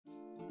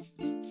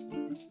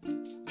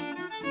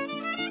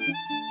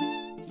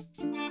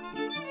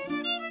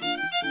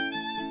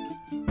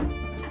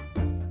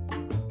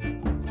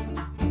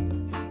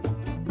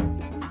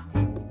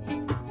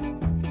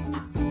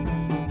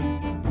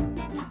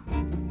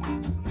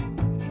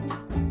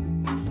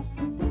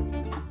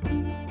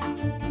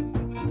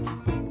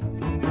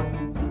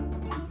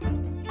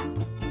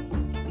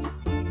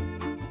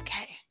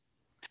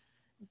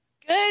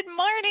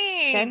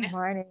morning. Good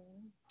morning.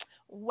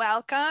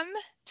 Welcome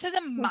to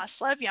the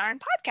Must Love Yarn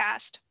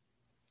podcast.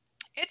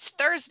 It's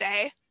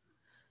Thursday,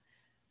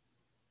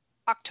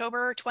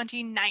 October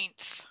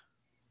 29th.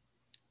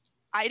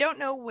 I don't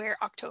know where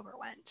October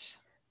went,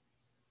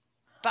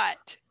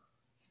 but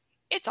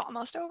it's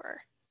almost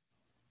over.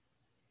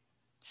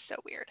 So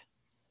weird.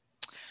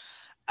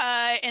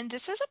 And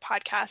this is a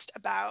podcast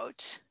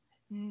about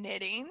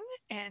knitting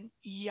and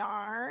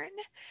yarn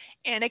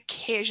and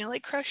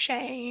occasionally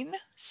crocheting.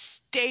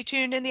 Stay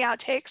tuned in the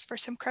outtakes for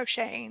some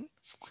crocheting.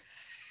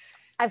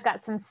 I've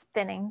got some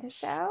spinning to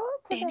show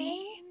today.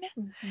 Spinning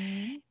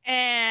Mm-hmm.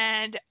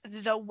 and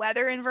the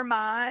weather in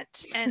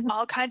Vermont and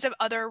all kinds of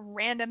other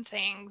random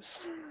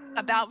things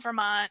about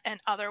Vermont and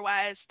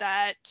otherwise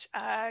that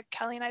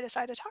Kelly and I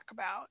decided to talk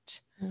about.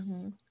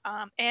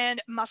 Mm-hmm.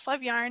 And Must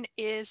Love Yarn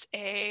is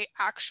a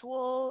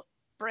actual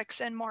bricks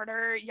and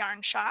mortar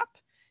yarn shop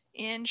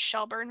in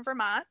Shelburne,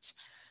 Vermont.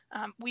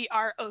 We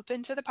are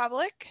open to the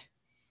public,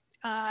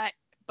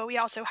 but we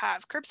also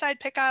have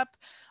curbside pickup,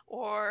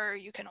 or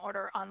you can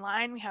order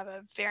online. We have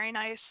a very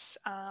nice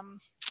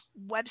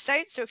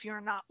website, so if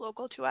you're not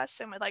local to us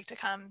and would like to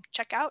come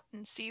check out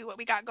and see what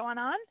we got going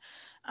on,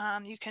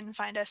 you can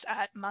find us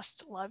at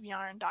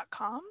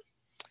mustloveyarn.com.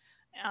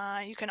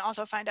 You can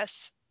also find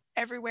us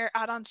everywhere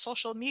out on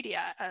social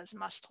media as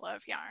Must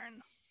Love Yarn.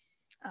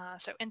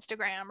 So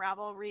Instagram,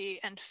 Ravelry,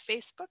 and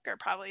Facebook are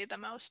probably the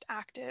most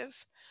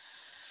active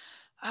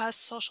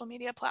social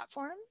media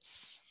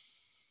platforms.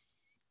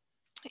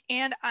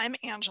 And I'm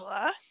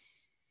Angela.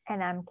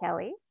 And I'm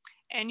Kelly.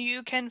 And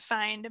you can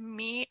find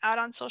me out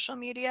on social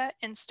media,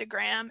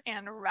 Instagram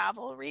and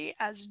Ravelry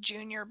as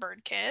Junior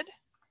Bird Kid.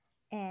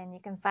 And you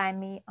can find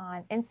me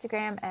on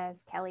Instagram as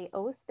Kelly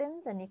O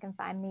Spins, and you can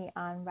find me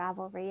on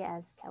Ravelry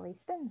as Kelly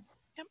Spins.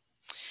 Yep.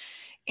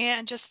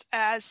 And just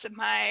as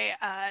my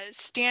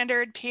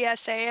standard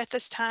PSA at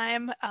this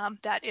time,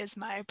 that is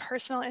my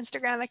personal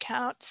Instagram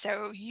account.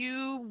 So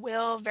you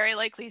will very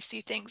likely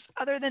see things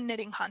other than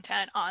knitting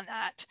content on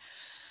that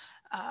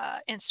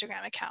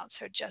Instagram account.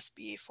 So just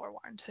be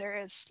forewarned. There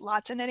is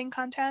lots of knitting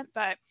content,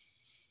 but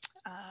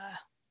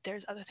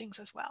there's other things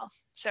as well.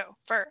 So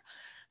for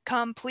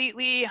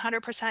completely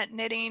 100%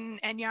 knitting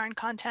and yarn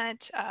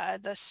content,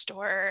 the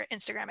store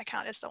Instagram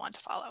account is the one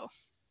to follow.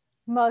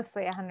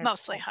 Mostly 100%.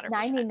 Mostly 100%.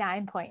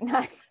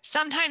 99.9.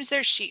 Sometimes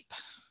there's sheep.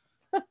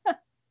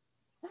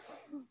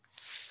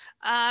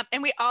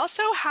 And we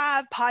also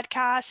have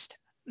podcast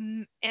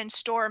and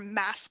store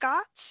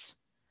mascots,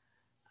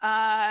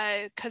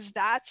 because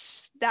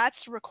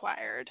that's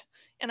required.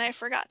 And I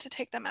forgot to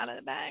take them out of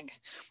the bag.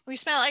 We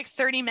spent like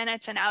 30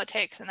 minutes in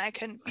outtakes and I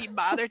couldn't be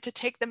bothered to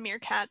take the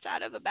meerkats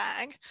out of the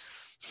bag.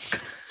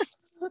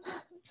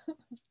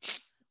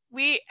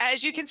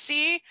 As you can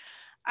see,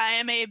 I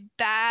am a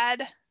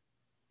bad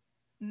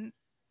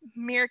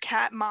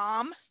meerkat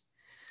mom,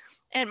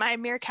 and my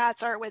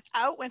meerkats are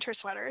without winter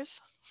sweaters.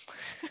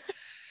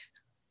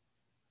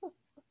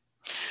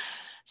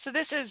 So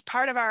this is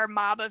part of our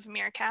mob of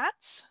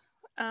meerkats.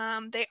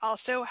 They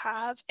also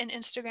have an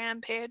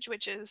Instagram page,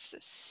 which is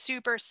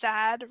super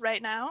sad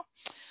right now.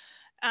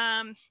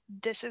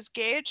 This is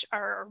Gage,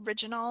 our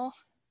original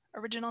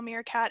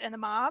meerkat in the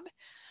mob.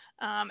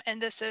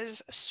 And this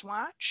is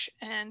Swatch,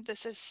 and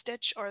this is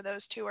Stitch, or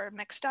those two are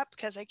mixed up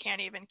because I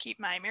can't even keep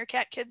my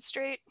meerkat kids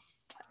straight.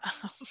 I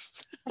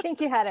think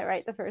you had it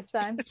right the first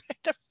time.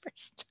 The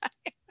first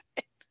time.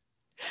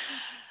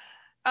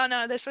 Oh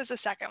no, this was the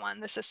second one.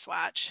 This is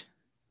Swatch,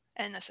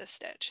 and this is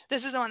Stitch.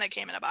 This is the one that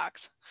came in a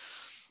box.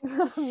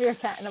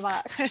 Meerkat in a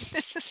box.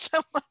 This is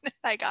the one that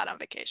I got on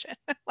vacation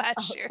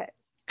last year.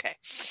 Okay.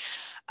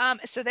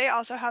 So they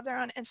also have their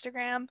own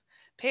Instagram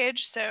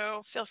page,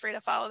 so feel free to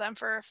follow them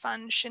for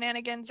fun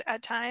shenanigans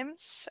at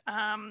times.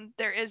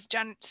 There is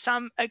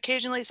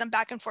occasionally some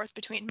back and forth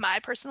between my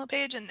personal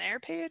page and their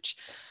page,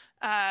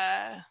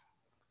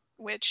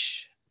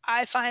 which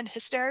I find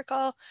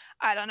hysterical.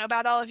 I don't know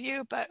about all of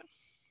you, but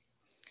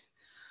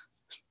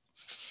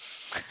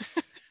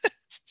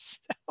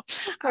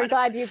we're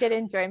glad you get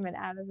enjoyment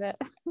out of it.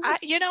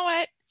 You know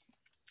what?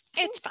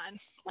 It's fun.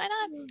 Why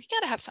not? You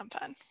gotta have some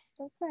fun.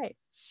 That's right.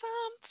 Some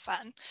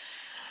fun.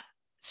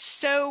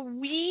 So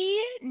we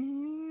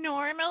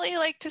normally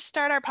like to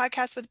start our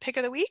podcast with pick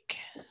of the week.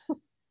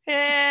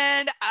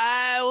 And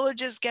I will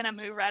just gonna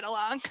move right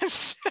along.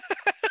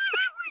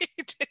 We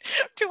did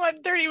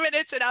 230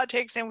 minutes and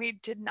outtakes, and we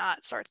did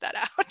not sort that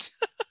out.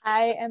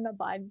 I am a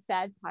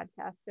bad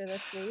podcaster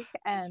this week,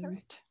 and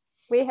right.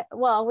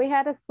 we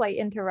had a slight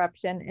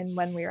interruption in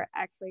when we were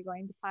actually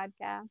going to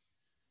podcast,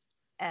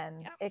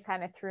 and it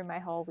kind of threw my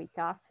whole week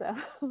off. So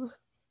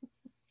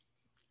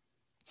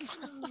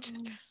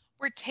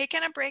we're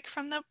taking a break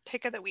from the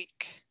pick of the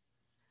week,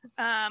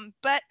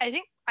 but I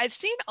think I've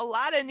seen a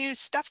lot of new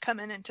stuff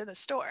coming into the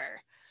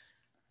store.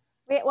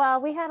 We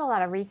had a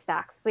lot of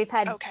restocks. We've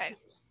had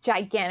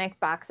gigantic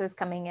boxes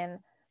coming in.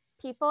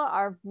 People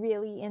are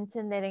really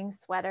into knitting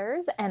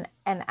sweaters and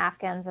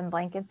afghans and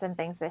blankets and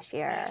things this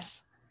year.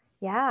 Yes.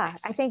 Yeah,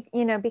 nice. I think,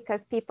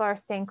 because people are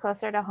staying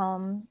closer to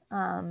home,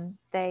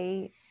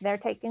 they're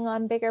taking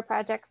on bigger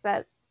projects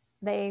that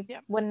they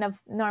wouldn't have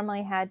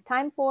normally had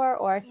time for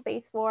or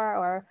space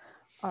for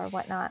or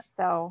whatnot.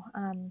 So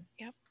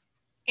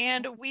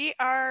and we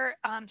are,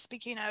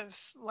 speaking of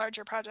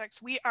larger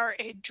projects, we are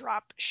a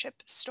drop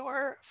ship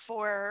store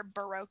for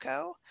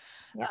Barocco.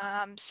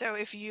 So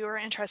if you are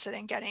interested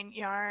in getting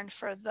yarn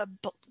for the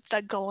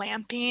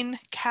glamping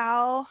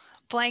cow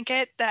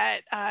blanket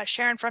that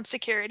Sharon from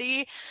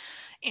Security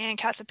and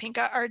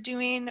Casapinka are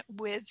doing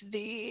with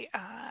the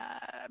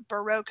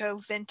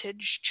Barocco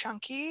Vintage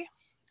Chunky.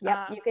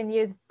 You can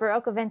use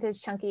Barocco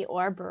Vintage Chunky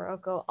or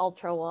Barocco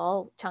Ultra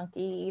Wool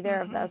Chunky. Either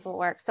of those will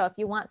work. So if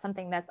you want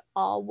something that's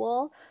all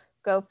wool,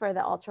 go for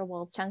the Ultra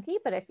Wool Chunky.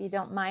 But if you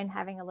don't mind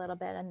having a little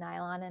bit of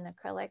nylon and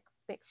acrylic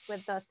mixed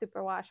with the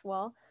superwash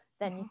wool,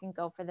 then you can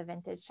go for the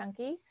Vintage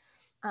Chunky.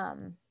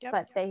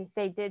 But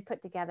they did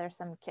put together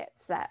some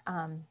kits that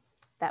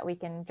that we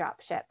can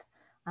drop ship.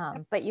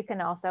 But you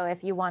can also,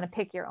 if you want to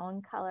pick your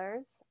own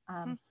colors,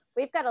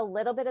 we've got a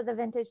little bit of the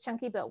Vintage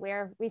Chunky, but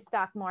we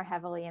stock more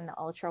heavily in the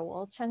Ultra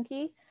Wool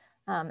Chunky.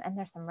 And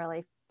there's some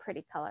really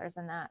pretty colors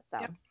in that.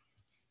 So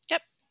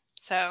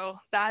so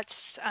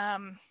that's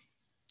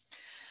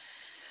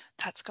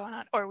going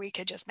on. Or we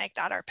could just make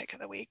that our pick of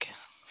the week.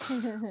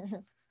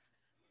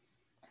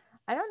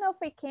 I don't know if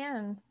we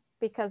can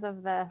because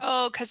of the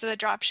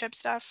drop ship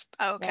stuff.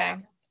 Oh, okay.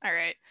 All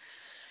right.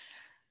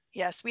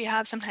 Yes, we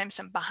have sometimes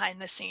some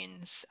behind the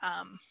scenes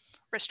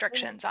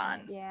restrictions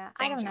on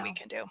things that we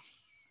can do.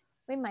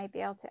 We might be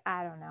able to,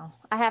 I don't know.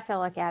 I have to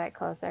look at it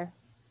closer.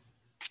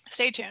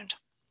 Stay tuned.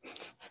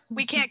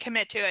 We can't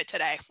commit to it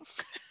today.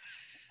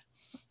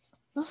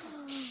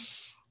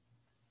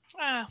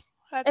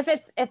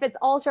 If it's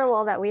Ultra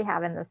Wool that we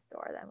have in the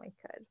store, then we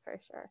could for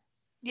sure.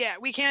 Yeah,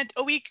 we can't.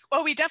 We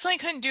definitely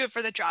couldn't do it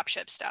for the drop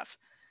ship stuff.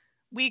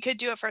 We could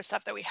do it for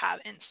stuff that we have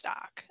in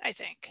stock, I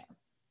think.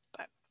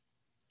 But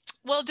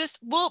we'll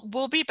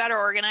be better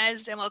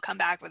organized, and we'll come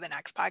back with the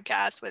next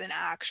podcast with an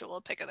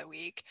actual pick of the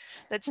week.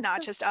 That's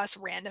not just us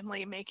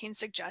randomly making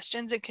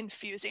suggestions and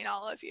confusing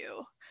all of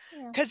you,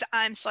 because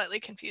I'm slightly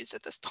confused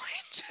at this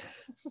point.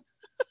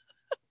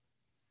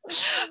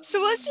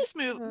 So let's just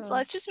move on.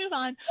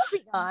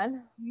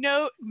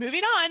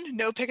 Moving on.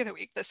 No pick of the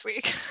week this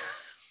week.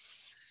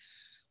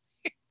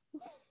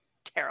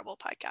 Terrible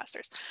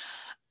podcasters.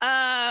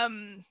 All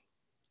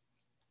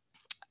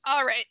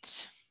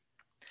right.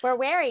 We're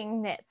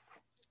wearing knits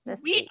this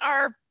week. We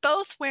are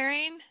both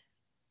wearing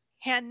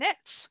hand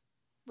knits,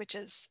 which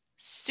is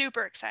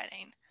super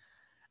exciting.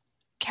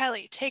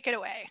 Kelly, take it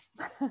away.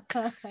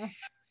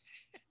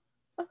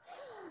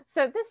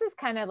 So this is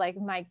kind of like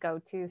my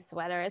go-to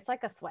sweater. It's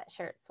like a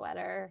sweatshirt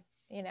sweater.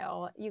 You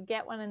know, you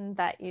get one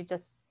that you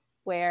just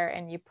wear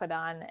and you put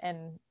on,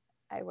 and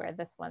I wear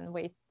this one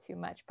way too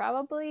much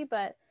probably,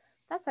 but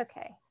that's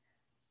okay.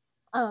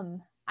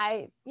 Showing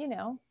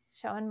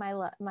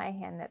my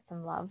hand knit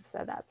some love,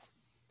 so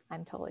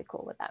I'm totally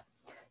cool with that.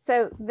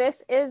 So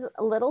this is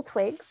Little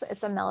Twigs.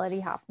 It's a Melody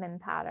Hoffman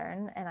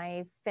pattern, and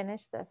I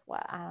finished this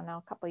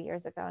a couple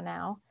years ago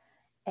now.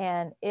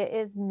 And it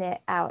is knit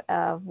out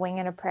of Wing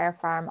and a Prayer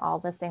Farm, All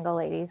the Single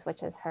Ladies,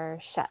 which is her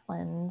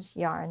Shetland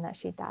yarn that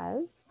she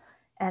does.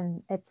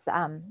 And it's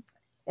one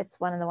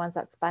of the ones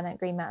that's spun at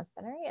Green Mountain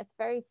Spinnery. It's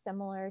very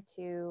similar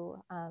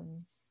to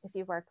if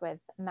you've worked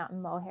with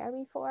Mountain Mohair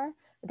before.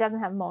 It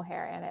doesn't have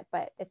mohair in it,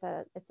 but it's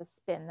a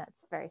spin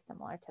that's very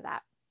similar to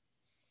that.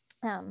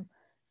 And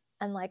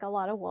like a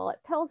lot of wool, it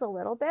pills a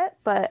little bit,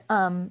 but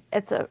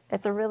it's a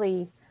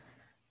really,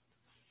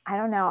 I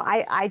don't know.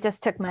 I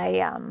just took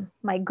my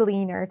my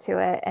gleaner to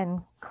it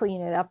and clean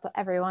it up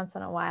every once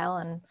in a while,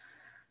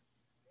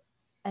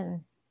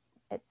 and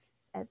it's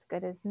as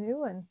good as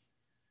new. And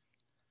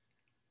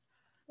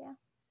yeah,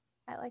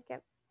 I like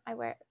it. I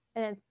wear it,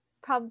 and it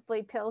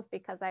probably pills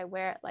because I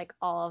wear it like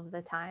all of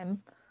the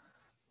time.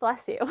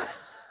 Bless you.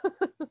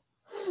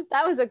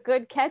 That was a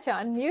good catch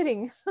on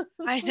muting.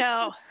 I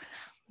know.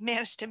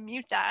 Managed to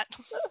mute that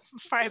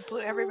before I blew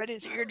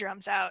everybody's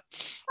eardrums out.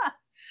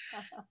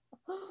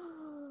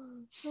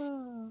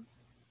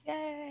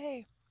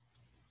 Yay.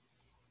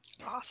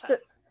 Awesome.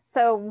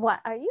 So what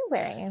are you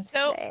wearing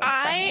So today?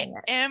 I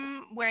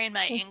am wearing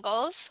my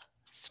Ingalls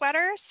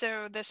sweater.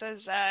 So this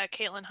is a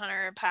Caitlin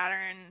Hunter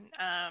pattern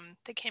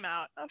that came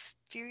out a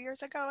few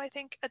years ago, I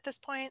think, at this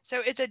point.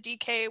 So it's a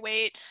DK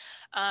weight.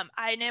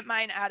 I knit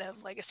mine out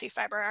of Legacy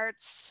Fiber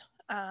Arts.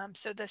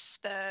 So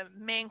the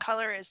main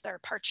color is their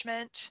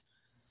parchment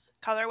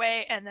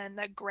colorway, and then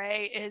the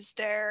gray is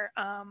their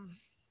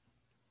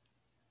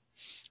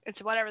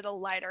it's whatever the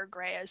lighter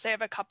gray is. They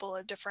have a couple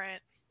of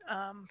different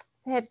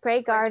they had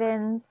Grey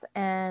Gardens,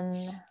 and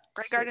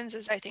Grey Gardens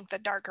is I think the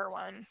darker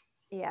one.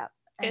 Yeah.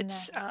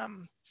 It's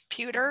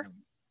pewter.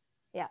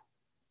 Yeah.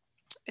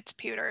 It's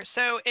pewter.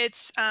 So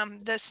it's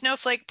the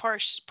snowflake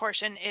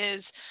portion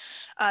is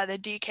the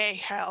DK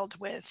held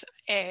with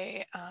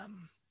a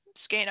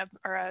skein of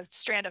or a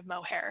strand of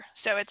mohair.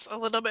 So it's a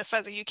little bit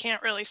fuzzy. You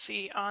can't really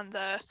see on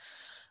the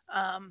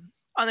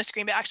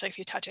screen, but actually if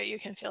you touch it, you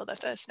can feel that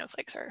the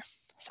snowflakes are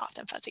soft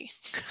and fuzzy.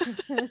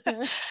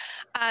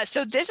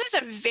 So this is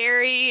a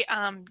very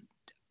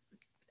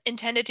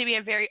intended to be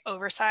a very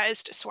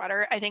oversized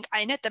sweater. I think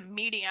I knit the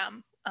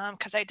medium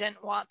because I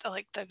didn't want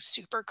the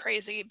super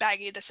crazy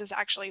baggy. This is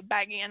actually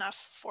baggy enough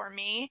for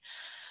me.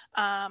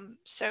 I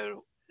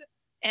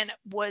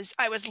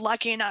was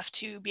lucky enough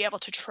to be able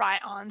to try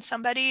on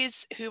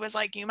somebody's who was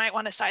like, you might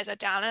want to size it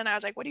down. And I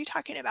was like, what are you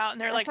talking about?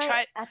 And they're That's like,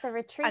 right. try at the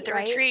retreat. at the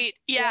right? retreat.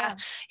 Yeah.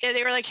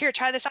 They were like, here,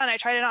 try this on. I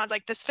tried it on. I was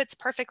like, this fits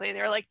perfectly.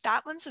 They were like,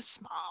 that one's a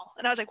small.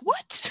 And I was like,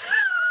 what?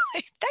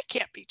 That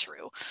can't be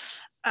true.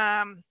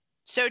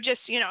 So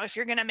just, if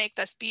you're going to make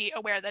this, be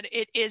aware that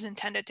it is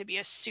intended to be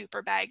a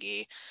super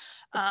baggy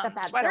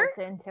sweater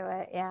built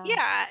into it.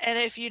 Yeah, and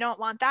if you don't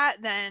want that,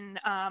 then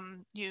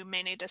you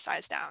may need to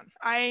size down.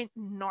 I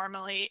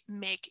normally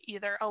make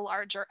either a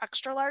large or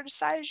extra large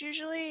size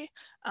usually,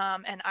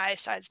 and I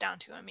size down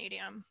to a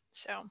medium.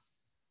 So,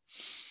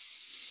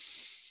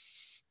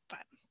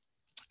 but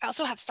I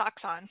also have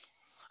socks on.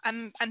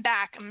 I'm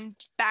back. I'm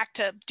back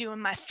to doing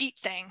my feet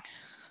thing.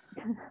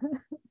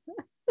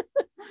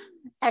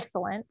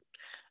 Excellent.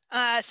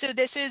 So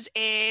this is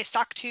a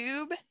sock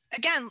tube.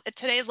 Again,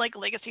 today is like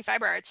Legacy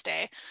Fiber Arts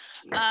Day.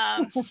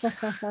 That's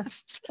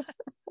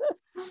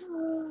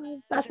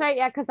right.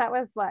 Yeah, because that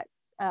was what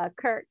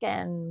Kirk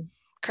and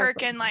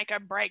like a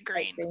bright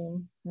green.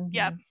 Mm-hmm.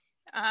 Yep.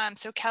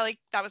 So Kelly,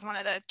 that was one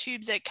of the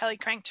tubes that Kelly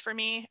cranked for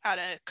me out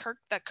of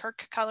the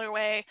Kirk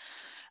colorway.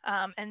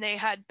 And they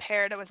had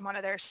paired, it was one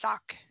of their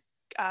sock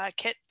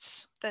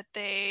kits that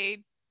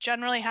they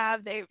generally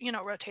have. They,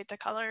 rotate the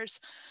colors.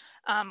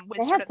 They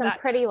had some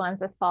pretty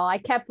ones this fall. I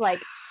kept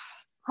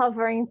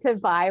hovering to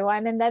buy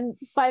one. And then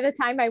by the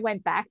time I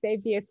went back,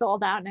 they'd be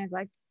sold out. And I was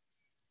like,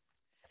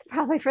 it's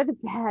probably for the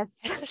best.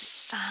 It's a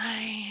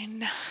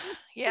sign.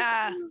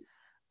 Yeah.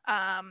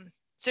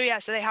 So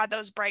they had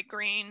those bright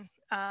green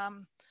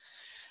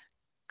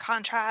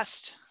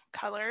contrast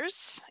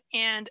colors.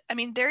 And I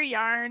mean, their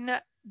yarn,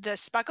 the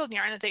speckled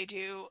yarn that they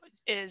do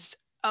is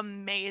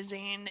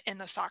amazing in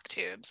the sock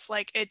tubes.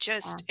 Like it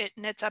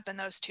knits up in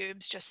those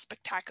tubes just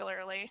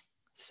spectacularly.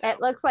 So.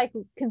 It looks like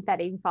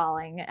confetti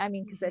falling. I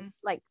mean, because it's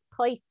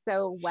placed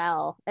so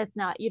well. It's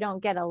not, you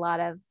don't get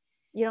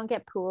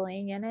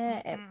pooling in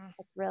it. It's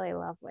really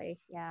lovely.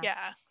 Yeah.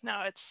 Yeah.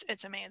 No,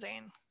 it's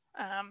amazing.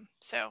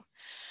 So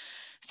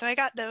I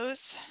got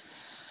those.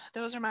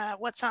 Those are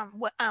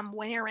what I'm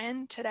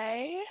wearing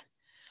today.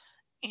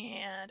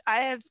 And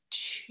I have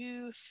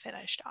 2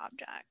 finished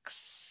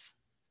objects.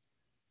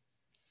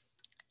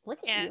 Look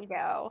at you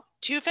go.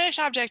 2 finished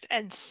objects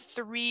and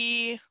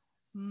 3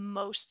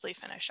 mostly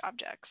finished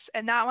objects.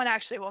 And that one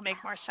actually will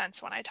make more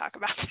sense when I talk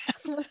about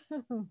them.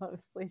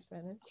 Mostly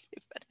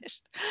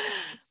finished.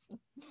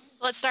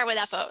 Let's start with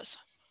FOs.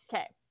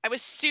 Okay. I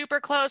was super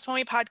close when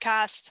we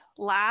podcast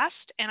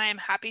last, and I am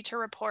happy to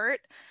report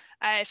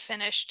I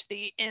finished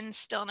the In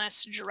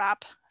Stillness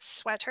drop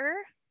sweater.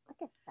 Look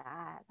at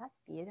that. That's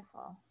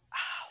beautiful.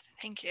 Oh,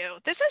 thank you.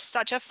 This is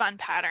such a fun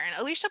pattern.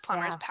 Alicia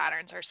Plummer's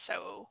patterns are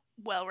so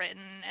well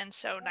written and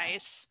so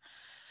nice.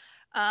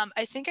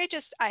 I think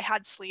I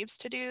had sleeves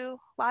to do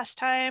last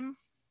time.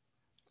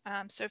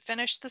 So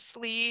finished the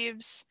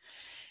sleeves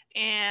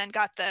and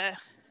got the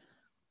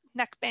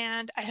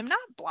neckband. I have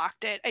not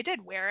blocked it. I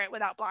did wear it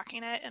without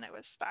blocking it and it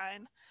was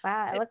fine.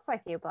 Wow, it looks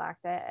like you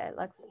blocked it.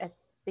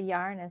 The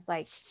yarn is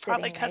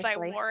probably because I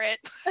wore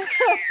it.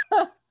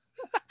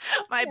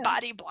 My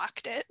body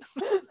blocked it.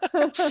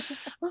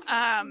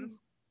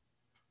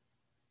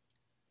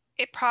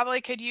 It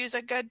probably could use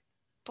a good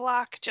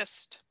block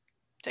just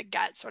to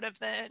get sort of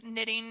the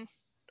knitting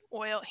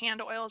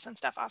hand oils and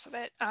stuff off of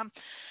it.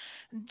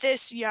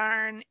 This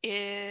yarn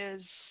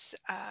is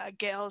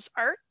Gail's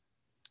Art.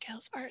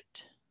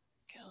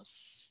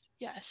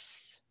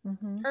 Yes.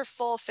 Mm-hmm. Her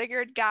full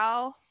figured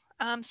gal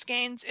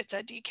skeins. It's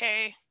a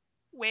DK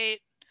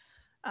weight.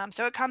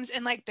 So it comes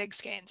in big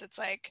skeins. It's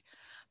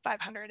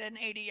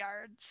 580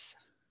 yards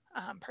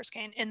per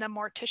skein in the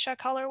Morticia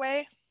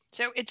colorway.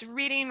 So it's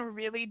reading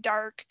really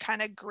dark,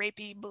 kind of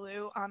grapey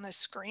blue on the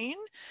screen.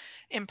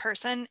 In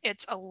person,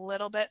 it's a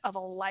little bit of a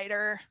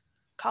lighter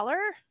color.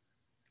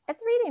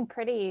 It's reading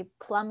pretty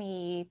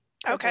plummy.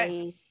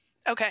 Okay.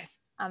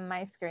 On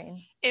my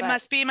screen. It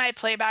must be my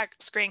playback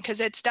screen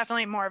because it's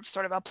definitely more of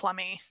sort of a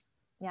plummy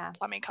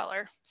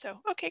color.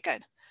 So, okay,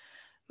 good.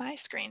 My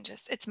screen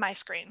it's my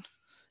screen.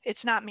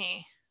 It's not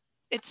me.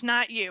 It's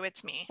not you,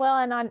 it's me. Well,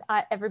 and on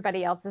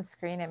everybody else's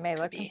screen, it may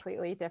look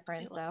completely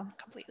different.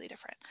 Completely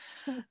different.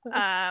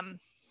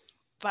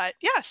 But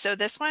yeah, so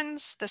this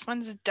one's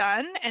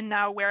done and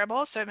now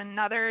wearable. So I have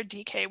another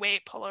DK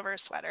weight pullover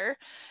sweater.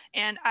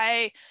 And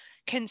I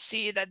can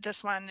see that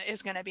this one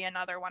is going to be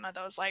another one of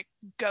those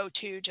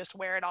go-to, just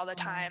wear it all the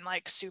time,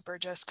 super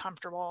just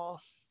comfortable,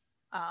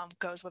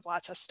 goes with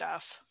lots of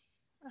stuff.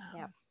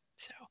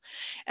 So,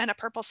 and a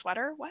purple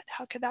sweater,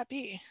 how could that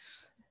be?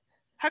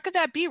 How could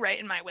that be right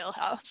in my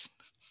wheelhouse?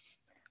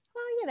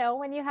 Well,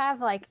 when you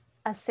have a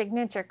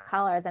signature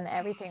color, then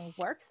everything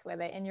works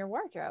with it in your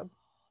wardrobe.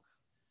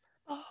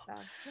 Oh,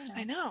 so,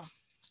 I know.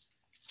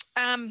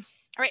 All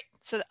right.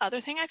 So the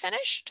other thing I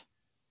finished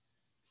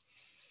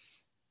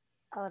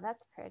Oh,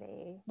 that's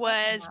pretty.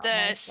 Was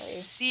the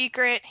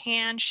Secret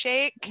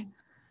Handshake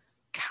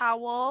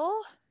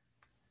cowl.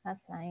 That's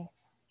nice.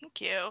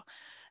 Thank you.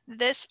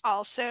 This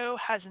also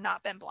has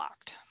not been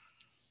blocked.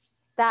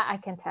 That I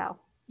can tell.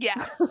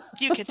 Yeah,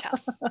 you can tell.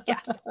 Yeah.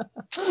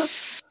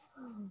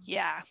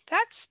 Yeah,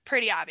 that's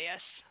pretty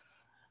obvious.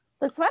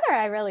 The sweater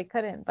I really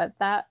couldn't, but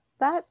that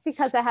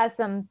because it has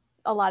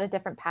a lot of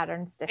different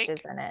pattern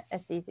stitches in it,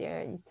 it's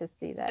easier to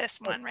see that. This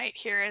one right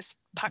here is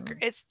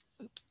puckered. It's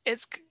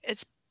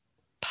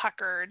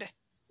puckered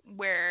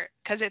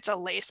because it's a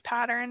lace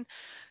pattern.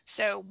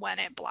 So when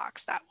it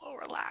blocks, that will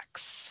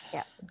relax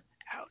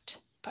out.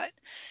 But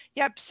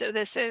yep, so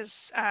this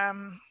is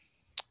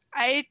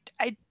I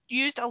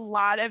used a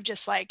lot of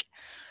just like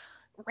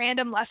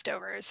random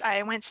leftovers.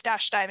 I went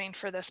stash diving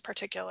for this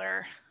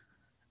particular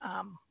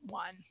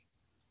one.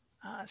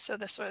 So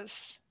this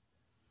was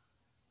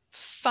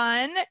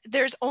fun.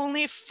 There's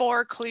only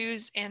 4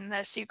 clues in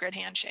the Secret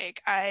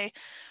Handshake. I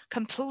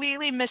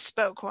completely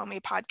misspoke when we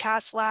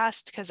podcast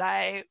last because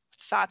I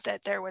thought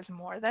that there was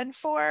more than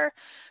 4.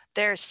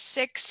 There's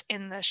 6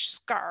 in the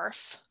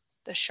scarf,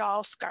 the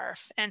shawl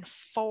scarf, and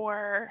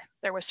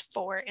there was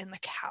 4 in the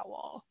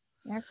cowl.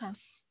 Okay.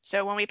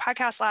 So when we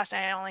podcast last,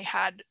 I only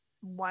had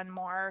 1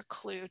 more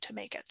clue to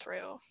make it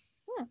through.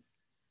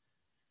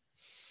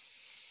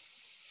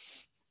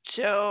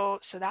 So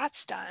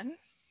that's done.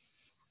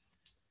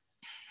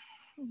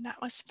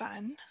 That was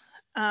fun.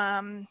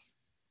 And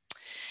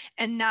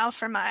now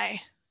for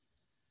my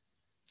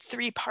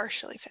 3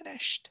 partially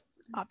finished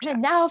objects.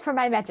 And now for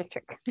my magic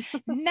trick.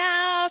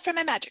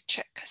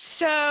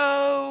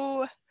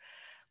 So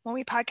when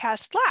we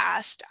podcast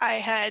last, I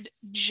had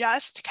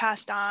just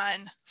cast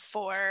on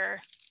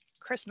 4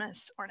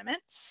 Christmas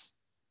ornaments.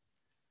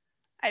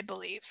 I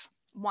believe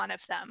one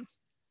of them.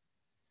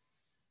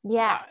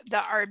 Yeah. The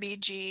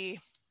RBG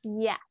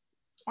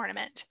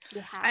ornament.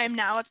 I am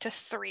now up to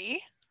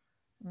 3.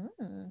 Look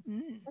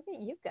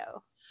at you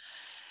go.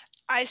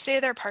 I say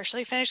they're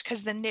partially finished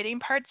because the knitting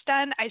part's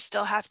done. I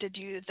still have to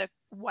do the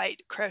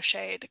white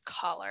crocheted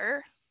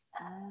collar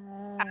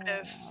out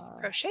of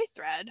crochet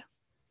thread.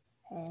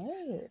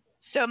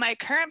 So my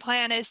current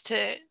plan is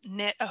to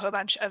knit a whole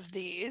bunch of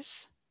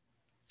these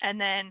and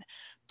then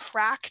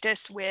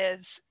practice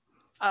with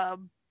a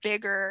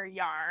bigger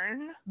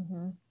yarn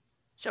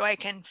so I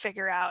can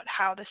figure out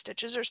how the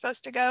stitches are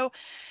supposed to go,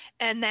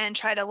 and then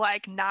try to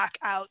like knock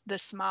out the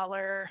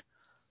smaller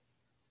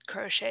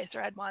crochet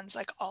thread ones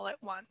like all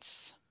at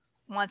once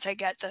I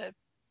get the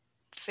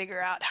figure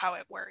out how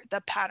it works,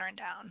 the pattern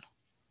down.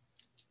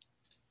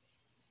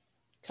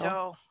 Cool.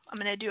 So I'm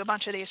going to do a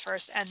bunch of these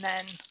first and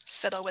then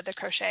fiddle with the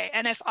crochet.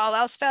 And if all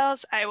else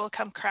fails, I will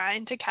come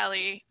crying to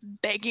Kelly,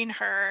 begging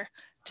her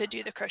to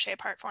do the crochet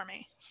part for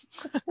me,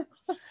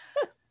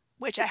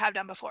 which I have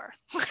done before.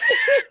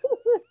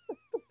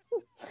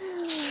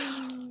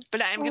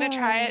 But I'm going to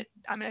try it.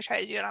 I'm going to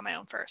try to do it on my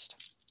own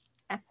first.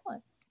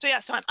 Excellent. So yeah,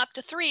 so I'm up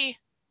to 3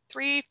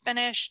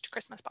 finished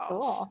Christmas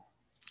balls. Cool.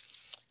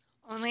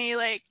 Only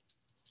like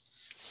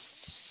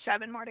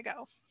 7 more to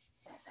go.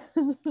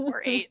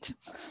 Or 8.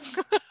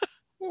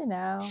 You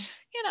know,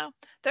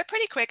 they're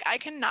pretty quick. I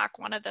can knock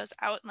one of those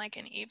out in like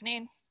an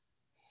evening.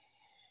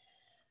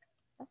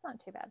 That's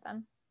not too bad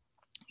then.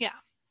 Yeah.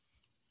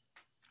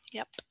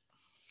 Yep.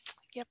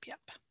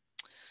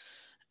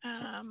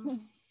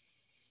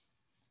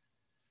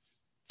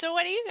 So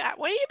what do you got?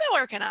 What have you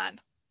been working on?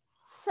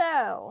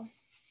 So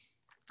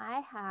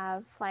I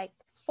have like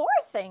 4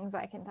 things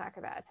I can talk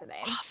about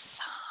today.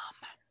 Awesome.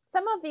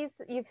 Some of these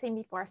you've seen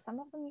before, some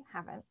of them you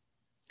haven't.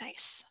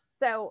 Nice.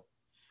 So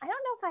I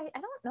don't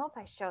know if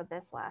I showed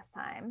this last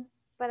time,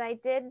 but I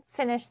did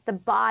finish the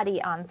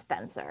body on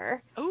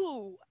Spencer.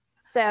 Ooh.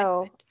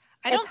 So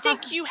I don't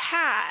think you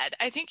had.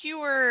 I think you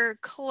were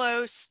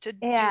close to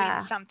doing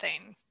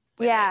something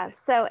with it.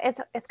 So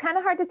it's kind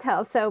of hard to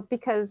tell. So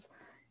because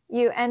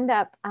you end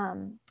up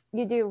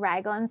you do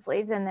raglan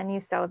sleeves and then you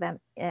sew them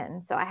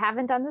in. So I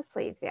haven't done the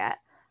sleeves yet.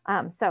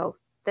 So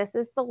this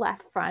is the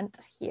left front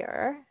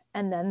here,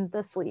 and then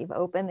the sleeve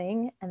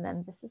opening, and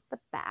then this is the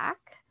back.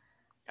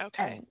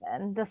 Okay. And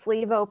then the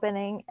sleeve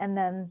opening, and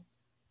then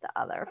the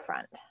other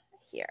front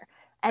here.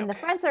 And the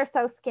fronts are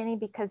so skinny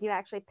because you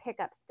actually pick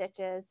up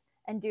stitches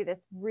and do this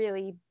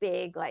really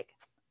big, like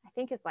I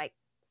think it's like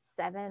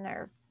 7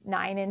 or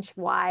 9 inch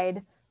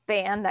wide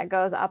band that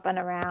goes up and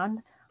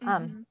around.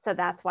 So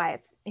that's why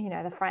it's,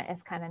 the front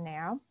is kind of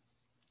narrow.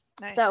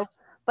 Nice. So,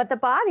 but the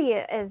body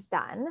is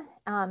done.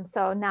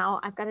 So now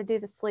I've got to do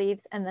the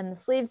sleeves, and then the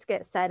sleeves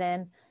get set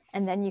in,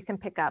 and then you can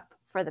pick up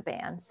for the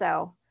band.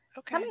 So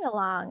coming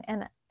along,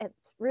 and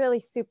it's really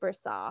super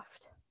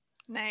soft.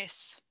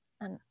 Nice.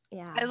 And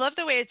I love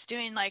the way it's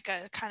doing like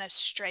a kind of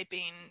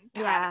striping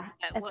pattern.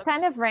 It's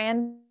kind of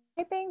random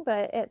striping,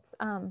 but it's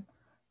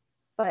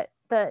but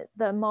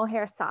the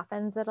mohair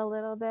softens it a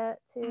little bit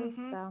too.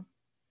 So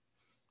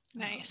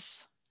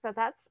nice. So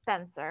that's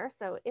Spencer.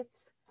 So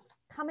it's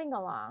coming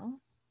along.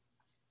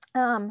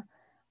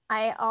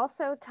 I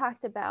also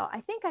talked about,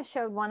 I think I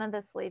showed one of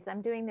the sleeves.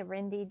 I'm doing the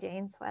Rindy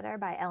Jane sweater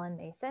by Ellen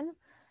Mason.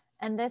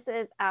 And this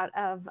is out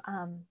of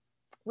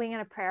Wing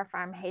and a Prayer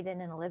Farm,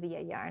 Hayden and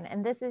Olivia yarn.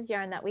 And this is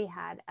yarn that we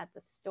had at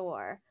the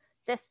store,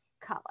 this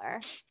color.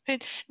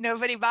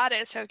 Nobody bought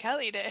it, so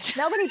Kelly did.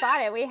 Nobody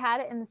bought it. We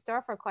had it in the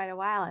store for quite a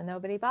while and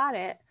nobody bought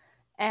it.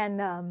 And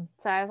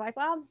so I was like,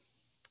 well,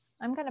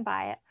 I'm going to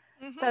buy it.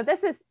 Mm-hmm. So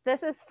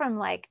this is from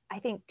like, I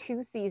think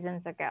 2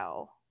 seasons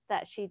ago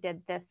that she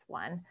did this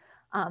one.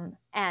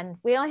 And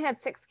we only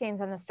had 6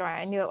 skeins in the store.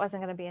 I knew it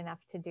wasn't going to be enough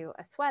to do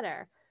a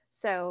sweater.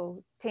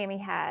 So Tammy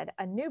had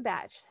a new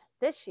batch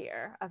this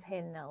year of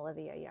Hayden and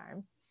Olivia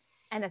yarn,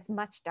 and it's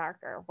much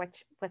darker,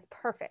 which was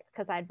perfect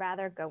because I'd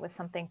rather go with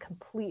something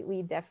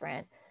completely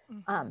different.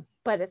 Mm-hmm.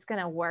 But it's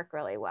going to work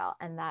really well.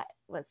 And that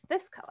was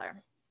this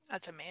color.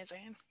 That's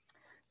amazing.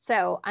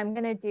 So I'm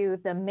going to do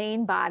the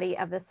main body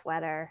of the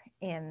sweater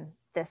in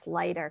this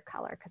lighter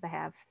color because I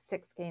have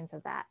 6 skeins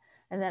of that.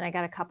 And then I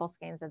got a couple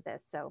skeins of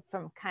this. So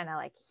from kind of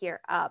like here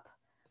up,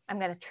 I'm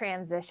going to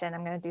transition.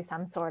 I'm going to do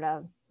some sort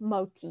of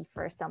motif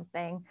or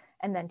something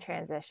and then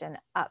transition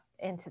up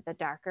into the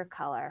darker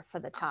color for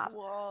the top.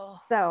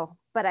 Cool. So,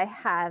 but I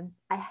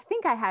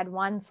think I had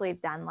 1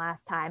 sleeve done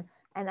last time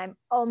and I'm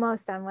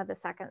almost done with the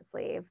second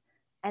sleeve.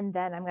 And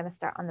then I'm going to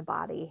start on the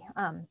body.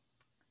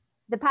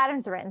 The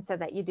pattern's written so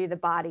that you do the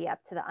body up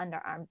to the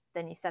underarm,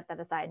 then you set that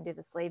aside and do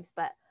the sleeves.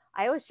 But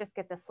I always just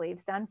get the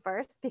sleeves done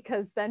first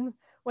because then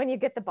when you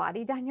get the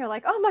body done, you're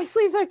like, oh, my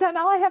sleeves are done.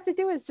 All I have to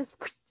do is just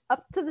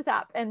up to the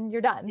top and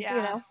you're done, yeah.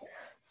 You know?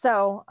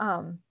 So,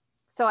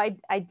 so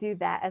I do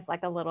that as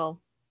like a little,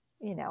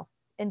 you know,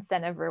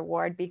 incentive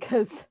reward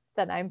because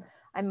then I'm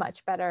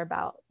much better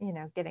about, you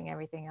know, getting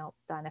everything else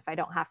done if I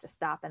don't have to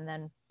stop and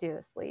then do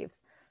the sleeves.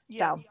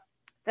 Yeah. So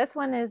this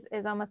one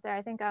is almost there.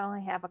 I think I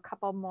only have a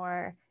couple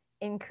more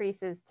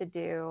increases to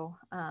do.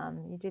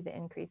 You do the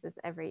increases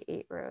every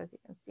 8 rows. You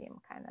can see them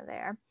kind of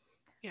there.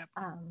 Yep.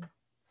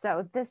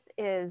 So this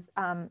is,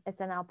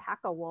 it's an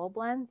alpaca wool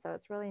blend. So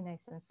it's really nice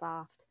and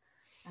soft.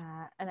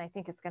 And I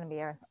think it's going to be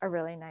a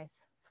really nice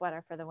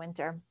sweater for the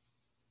winter.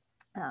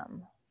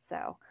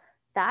 So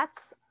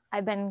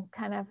I've been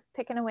kind of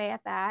picking away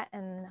at that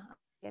and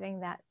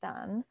getting that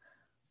done.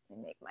 Let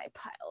me make my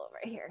pile over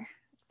here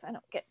so I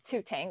don't get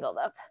too tangled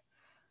up.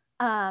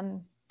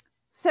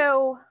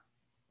 So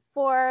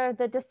for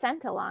the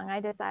Descent Along, I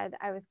decided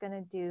I was going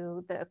to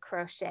do the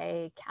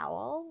crochet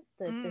cowl,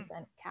 the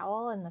Descent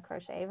cowl in the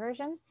crochet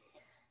version.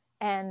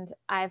 And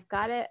I've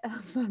got it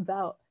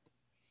about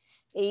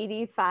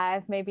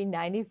 85, maybe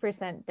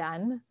 90%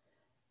 done.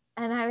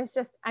 And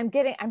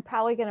I'm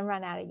probably going to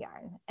run out of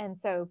yarn. And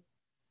so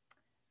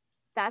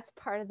that's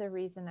part of the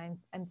reason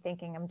I'm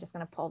thinking I'm just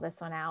going to pull this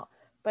one out.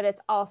 But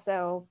it's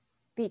also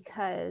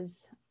because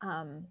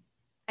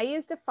I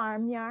used a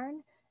farm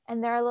yarn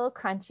and they're a little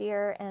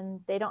crunchier and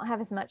they don't have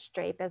as much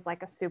drape as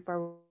like a super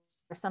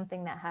or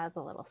something that has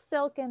a little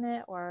silk in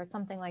it or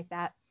something like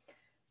that.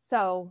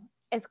 So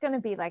it's going to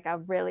be like a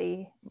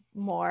really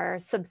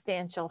more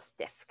substantial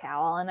stiff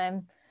cowl.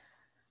 And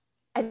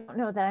I don't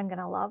know that I'm going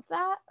to love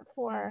that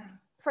for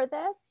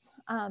this.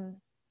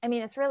 I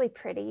mean, it's really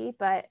pretty,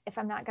 but if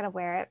I'm not going to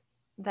wear it,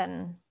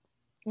 then,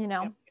 you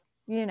know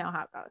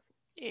how it goes.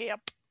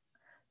 Yep.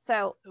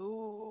 So.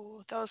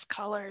 Ooh, those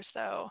colors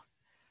though.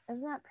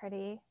 Isn't that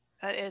pretty?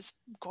 That is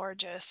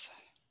gorgeous.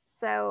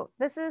 So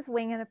this is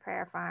Wing and a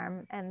Prayer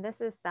Farm, and this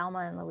is Thelma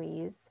and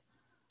Louise.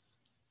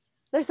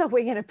 There's a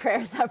Wing and a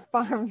Prayer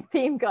Farm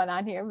theme going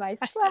on here. My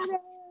sweater,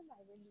 my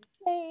windy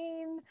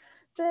chain,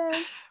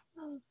 this.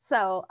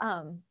 So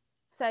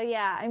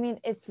yeah, I mean,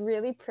 it's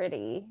really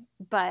pretty,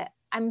 but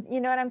you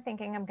know what I'm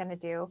thinking I'm going to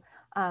do?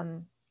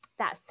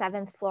 That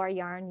 7th Floor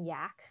yarn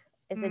yak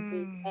is a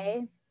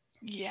DK.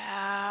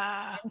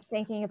 Yeah. I'm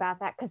thinking about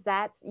that because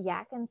that's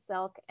yak and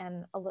silk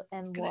and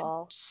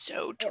wool.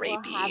 So drapey.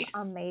 It will have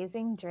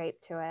amazing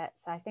drape to it.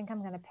 So I think I'm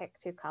going to pick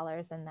 2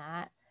 colors in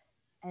that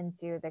and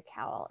do the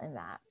cowl in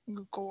that.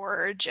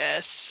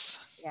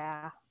 Gorgeous.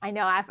 Yeah, I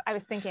know. I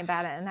was thinking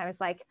about it and I was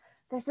like,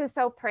 this is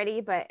so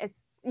pretty, but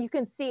you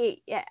can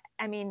see, yeah,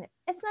 I mean,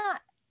 it's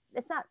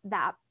not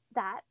that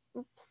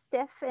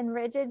stiff and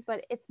rigid,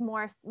 but it's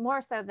more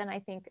so than I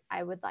think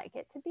I would like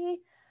it to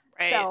be.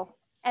 Right. So,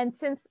 and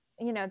since,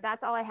 you know,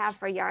 that's all I have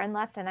for yarn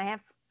left, and I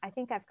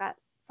think I've got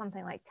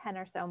something like 10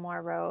 or so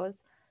more rows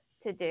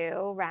to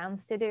do,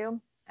 rounds to do.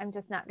 I'm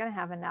just not going to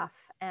have enough.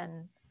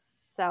 And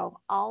so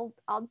I'll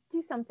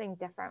do something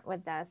different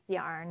with this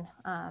yarn.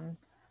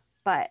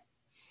 But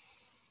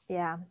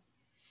yeah.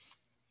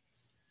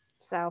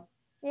 So,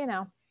 you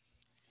know,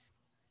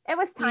 it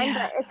was time,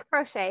 but it's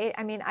crochet.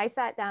 I mean, I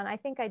sat down, I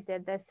think I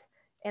did this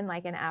in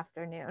like an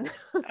afternoon.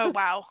 Oh,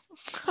 wow.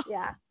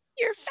 Yeah.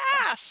 You're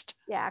fast.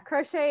 Yeah.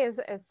 Crochet is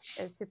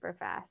super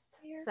fast.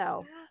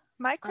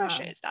 My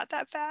crochet is not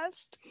that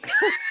fast.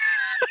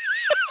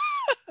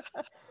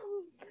 Well,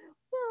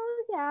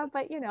 yeah,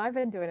 but you know, I've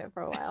been doing it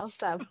for a while.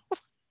 So,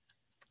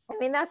 I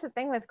mean, that's the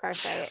thing with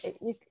crochet.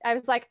 I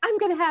was like, I'm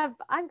gonna have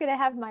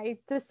my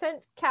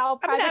Descent cowl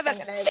project. I'm gonna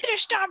have a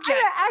finished object.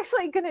 I'm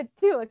actually gonna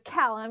do a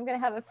cowl. I'm gonna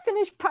have a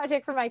finished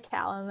project for my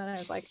cowl, and then I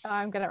was like, oh,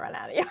 I'm gonna run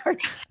out of yarn.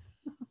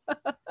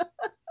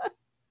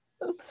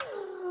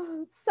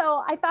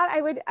 So I thought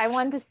I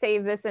wanted to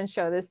save this and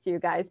show this to you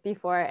guys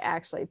before I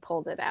actually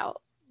pulled it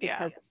out,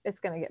 because it's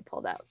going to get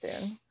pulled out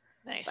soon.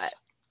 Nice. But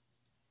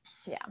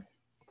yeah.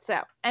 So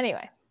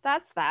anyway,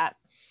 that's that.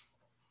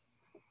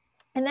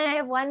 And then I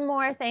have one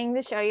more thing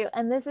to show you,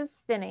 and this is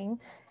spinning.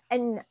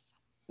 And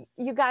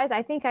you guys,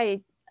 I think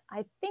I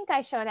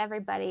showed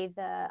everybody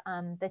the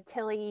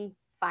Tilly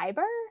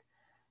fiber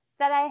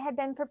that I had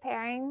been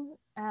preparing.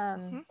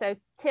 So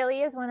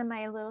Tilly is one of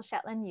my little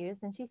Shetland ewes,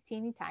 and she's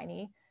teeny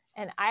tiny.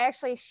 And I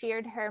actually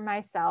sheared her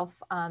myself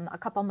a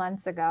couple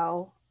months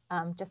ago,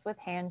 just with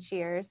hand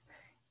shears.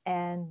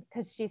 And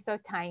because she's so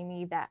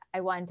tiny that I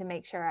wanted to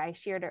make sure I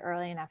sheared her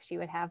early enough, she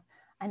would have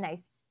a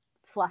nice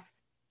fluff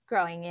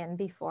growing in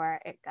before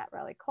it got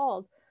really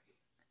cold.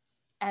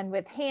 And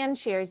with hand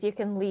shears, you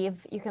can leave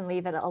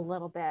it a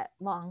little bit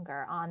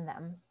longer on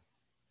them.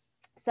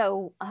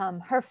 So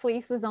her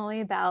fleece was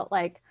only about,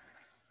 like,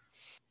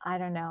 I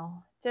don't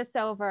know, just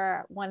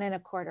over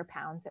 1.25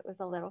 pounds. It was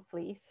a little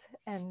fleece,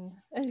 and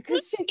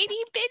because she's itty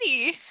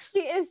bitty, she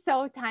is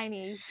so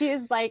tiny. She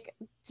is like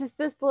just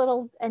this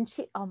little, and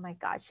she, oh my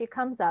God, she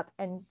comes up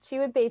and she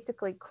would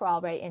basically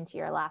crawl right into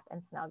your lap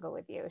and snuggle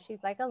with you. She's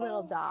like a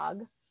little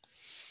dog.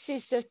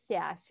 She's just,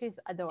 yeah, she's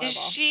adorable. Is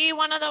she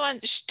one of the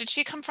ones? Did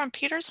she come from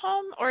Peter's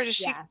home, or did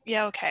she?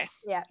 Yeah. Okay.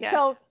 Yeah.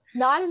 So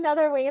not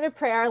another Wing and a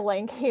Prayer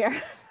link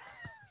here.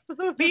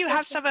 But you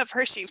have some of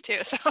her sheep too.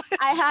 So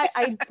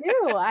I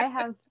do. I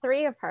have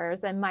 3 of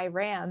hers, and my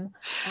ram,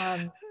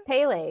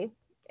 Pele.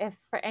 If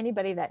for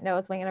anybody that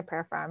knows Wing and a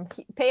Prayer Farm,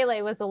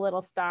 Pele was a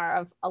little star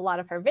of a lot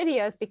of her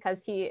videos because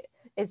he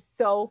is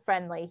so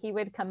friendly. He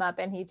would come up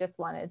and he just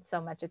wanted so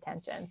much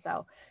attention.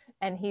 So,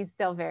 and he's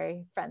still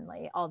very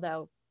friendly,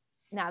 although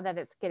now that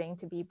it's getting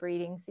to be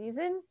breeding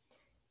season,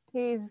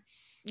 he's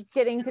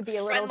getting to be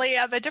a little friendly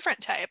of a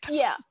different type.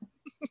 Yeah.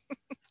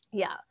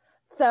 Yeah.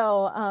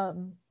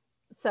 So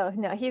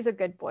no, he's a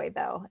good boy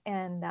though.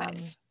 And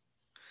nice.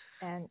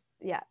 And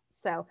yeah,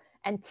 so,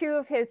 and 2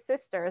 of his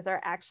sisters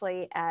are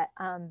actually at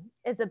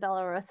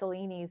Isabella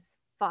Rossellini's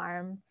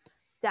farm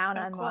down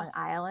on cool. Long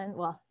Island.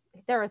 Well,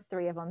 there was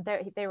 3 of them.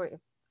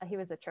 He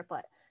was a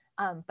triplet.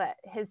 But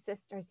his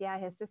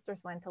sisters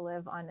went to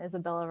live on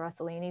Isabella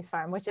Rossellini's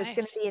farm, which is going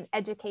to be an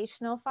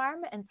educational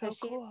farm. And so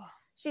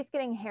she's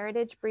getting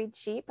heritage breed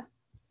sheep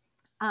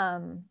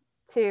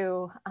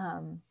to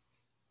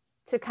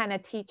kind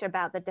of teach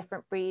about the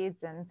different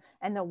breeds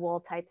and the wool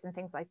types and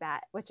things like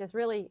that, which is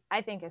really,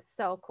 I think, is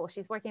so cool.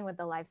 She's working with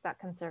the Livestock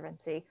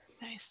Conservancy.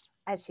 Nice.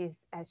 As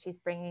she's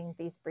bringing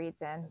these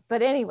breeds in.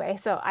 But anyway,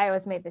 so I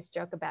always made this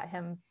joke about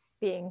him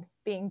being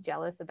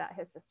jealous about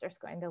his sisters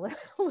going to live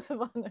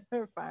on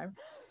her farm.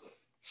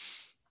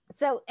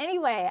 So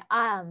anyway,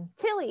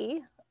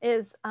 Tilly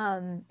is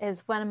one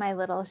of my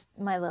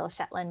little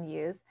Shetland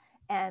ewes,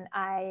 and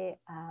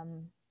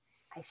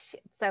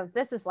so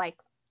this is like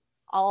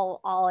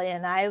all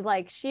in. I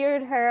like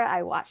sheared her,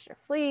 I washed her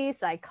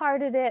fleece, I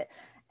carded it,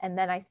 and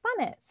then I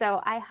spun it.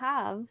 So I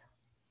have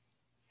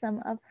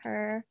some of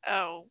her.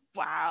 Oh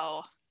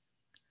wow,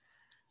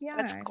 yarn.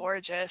 That's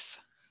gorgeous.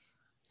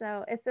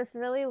 So it's this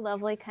really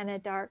lovely kind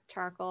of dark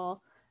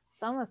charcoal.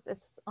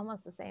 It's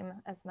almost the same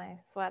as my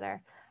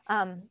sweater.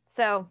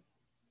 So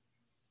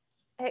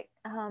it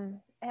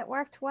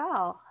worked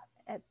well.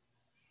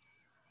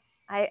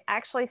 I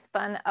actually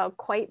spun a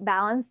quite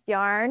balanced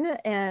yarn,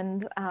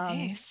 and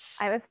nice.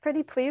 I was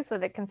pretty pleased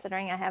with it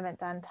considering I haven't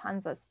done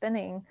tons of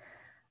spinning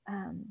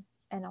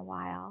in a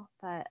while.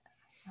 But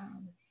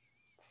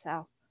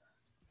so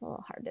it's a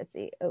little hard to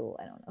see. Oh,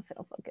 I don't know if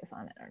it'll focus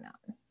on it or not.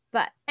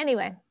 But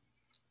anyway.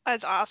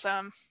 That's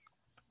awesome.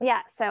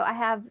 Yeah, so I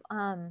have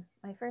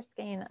my first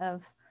skein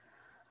of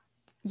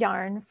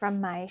yarn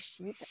from my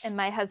sheep, and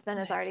my husband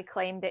has already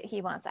claimed that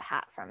he wants a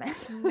hat from it.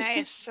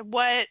 Nice.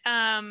 What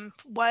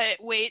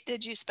weight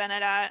did you spin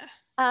it at?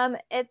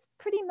 It's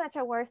pretty much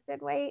a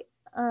worsted weight.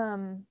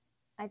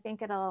 I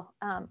think it'll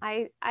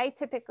I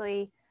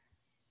typically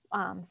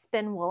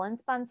spin woolen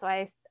spun, so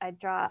I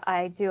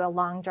do a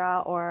long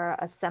draw or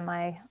a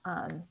semi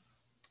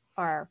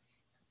or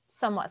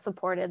somewhat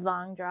supported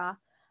long draw,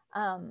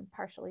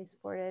 partially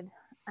supported.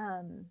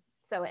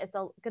 So it's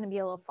going to be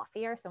a little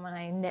fluffier. So when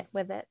I knit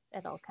with it,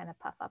 it'll kind of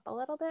puff up a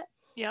little bit.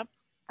 Yep.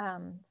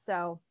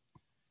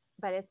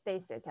 But it's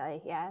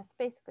basically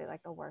like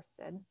a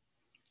worsted.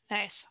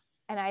 Nice.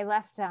 And I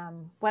left,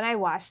 when I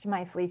washed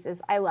my fleeces,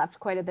 I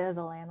left quite a bit of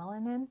the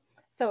lanolin in.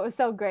 So it was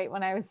so great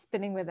when I was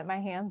spinning with it. My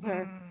hands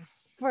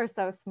were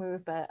so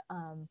smooth. But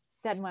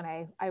then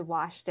when I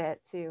washed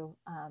it to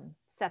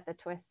set the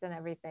twist and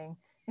everything,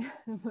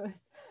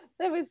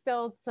 there was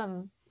still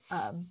some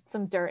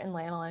dirt and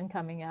lanolin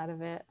coming out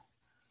of it.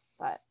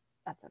 But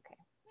that's okay.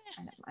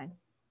 I don't mind.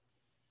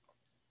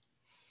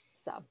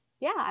 So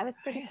yeah, I was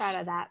pretty proud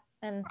of that.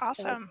 And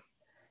awesome.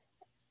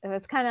 It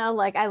was kind of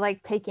like I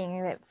like taking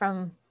it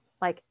from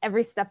like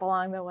every step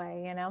along the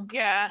way, you know?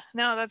 Yeah,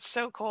 no, that's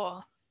so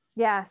cool.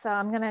 Yeah, so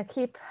I'm gonna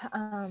keep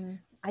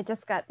I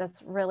just got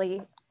this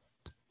really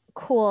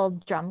cool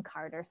drum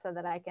carder so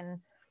that I can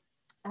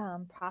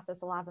process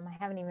a lot of them. I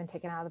haven't even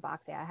taken out of the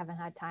box yet. I haven't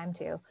had time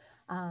to.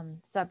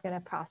 So I'm going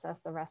to process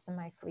the rest of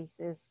my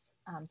fleeces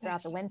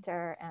throughout the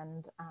winter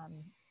and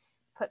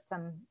put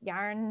some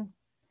yarn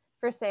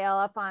for sale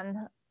up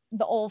on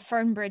the old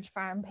Fernbridge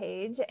Farm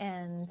page,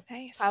 and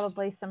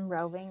probably some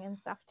roving and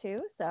stuff too.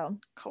 So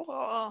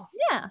cool.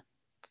 Yeah.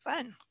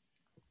 Fun.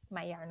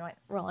 My yarn went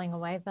rolling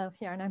away, the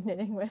yarn I'm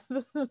knitting with.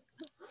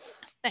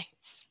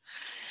 Nice.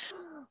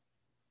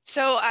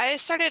 So I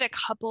started a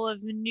couple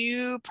of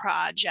new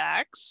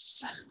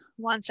projects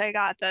once I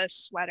got the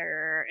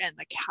sweater and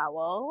the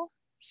cowl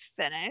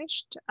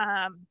finished.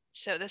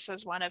 So this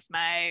is one of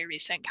my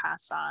recent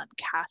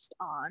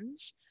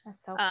cast-ons.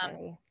 That's so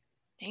pretty.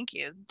 Thank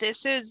you.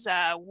 This is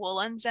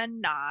Woolens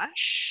and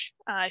Nosh.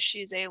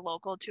 She's a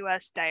local to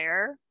us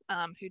dyer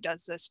who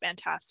does this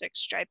fantastic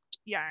striped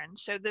yarn.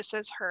 So this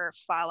is her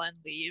Fallen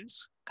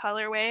Leaves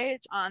colorway.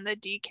 It's on the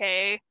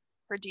DK,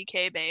 her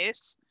DK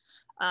base.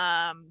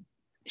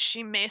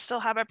 She may still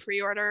have a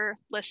pre-order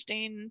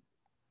listing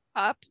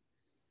up.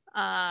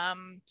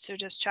 So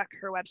just check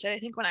her website. I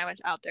think when I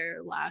was out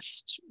there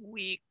last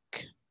week,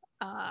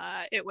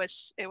 it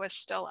was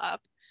still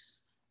up.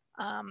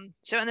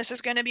 So, and this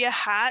is going to be a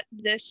hat.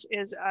 This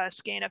is a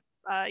skein of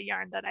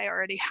yarn that I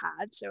already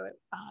had. So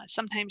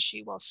sometimes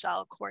she will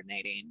sell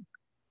coordinating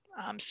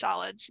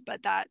solids,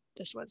 but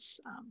this was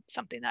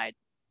something that I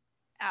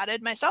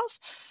added myself.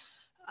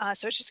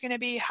 So it's just going to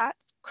be hat,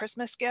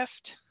 Christmas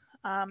gift.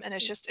 And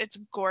it's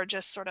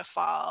gorgeous sort of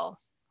fall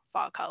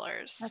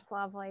colors. That's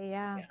lovely.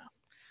 Yeah.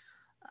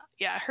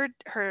 Yeah.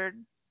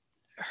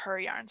 Her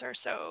yarns are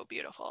so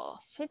beautiful.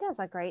 She does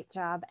a great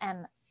job.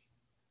 And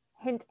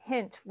hint,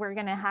 hint, we're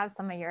going to have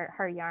some of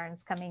her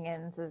yarns coming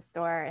into the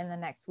store in the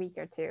next week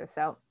or two.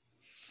 So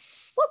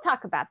we'll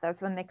talk about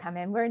those when they come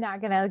in. We're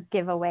not going to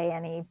give away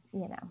any,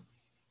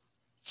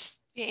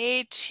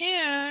 Stay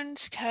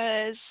tuned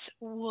because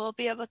we'll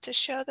be able to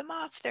show them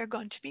off. They're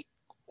going to be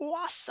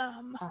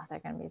awesome. Oh, they're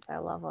going to be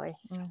so lovely.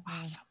 So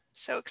awesome.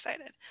 So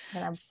excited.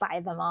 I'm going to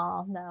buy them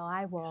all. No,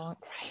 I won't.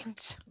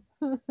 Right.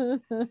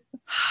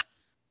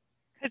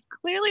 Because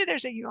clearly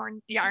there's a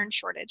yarn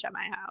shortage at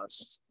my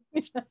house.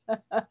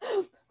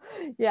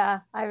 Yeah,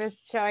 I was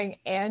showing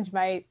Ange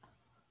my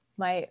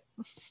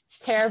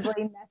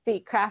terribly messy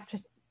craft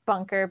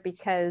bunker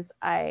because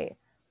I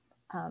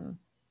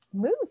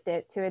moved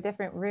it to a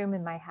different room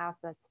in my house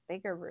that's a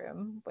bigger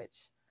room, which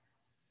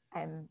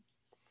I'm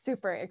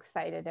super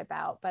excited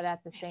about, but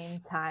at the same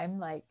time,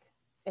 like,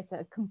 it's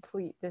a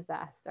complete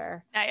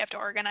disaster. Now you have to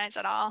organize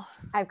it all.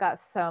 I've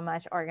got so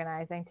much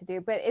organizing to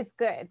do, but it's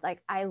good.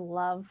 Like, I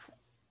love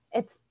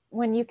it's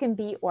when you can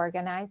be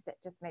organized, it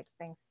just makes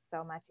things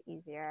so much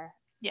easier.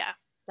 Yeah.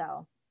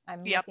 So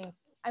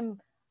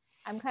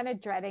I'm kind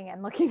of dreading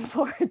and looking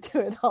forward to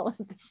it all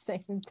at the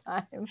same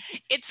time.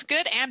 It's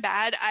good and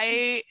bad.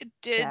 I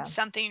did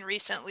something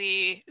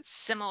recently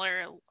similar,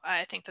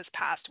 I think this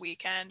past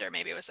weekend, or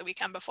maybe it was the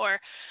weekend before.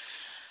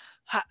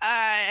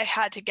 I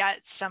had to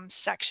get some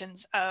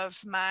sections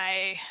of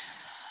my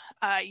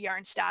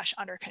yarn stash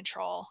under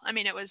control. I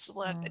mean, it was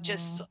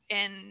just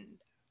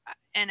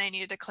and I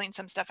needed to clean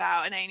some stuff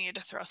out, and I needed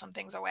to throw some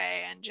things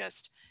away and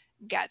just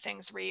get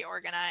things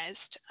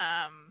reorganized.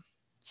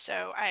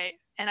 So I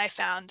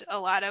found a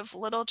lot of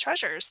little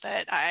treasures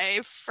that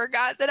I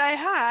forgot that I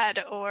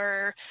had,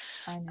 or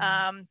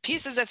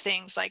pieces of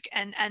things like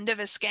an end of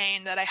a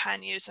skein that I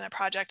hadn't used in a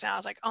project. And I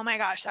was like, oh my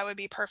gosh, that would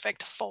be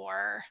perfect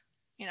for,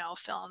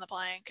 fill in the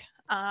blank.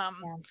 But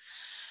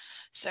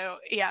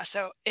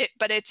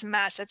it's a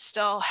mess. It's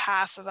still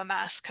half of a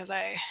mess because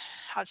I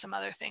have some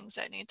other things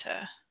that need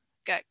to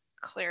get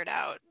cleared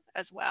out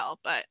as well.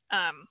 But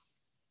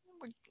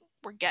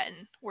we're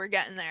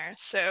getting there.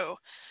 So,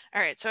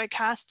 all right. So I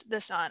cast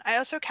this on. I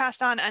also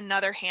cast on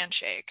another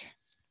handshake.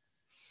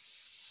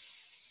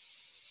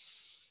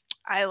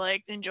 I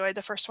enjoyed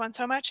the first one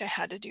so much I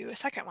had to do a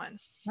second one.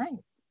 Nice.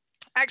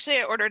 Actually,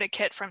 I ordered a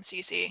kit from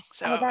CC.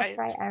 So that's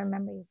right. I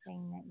remember you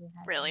saying that you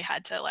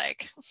had to Yeah.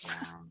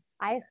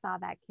 I saw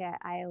that kit.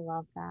 I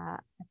love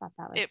that. I thought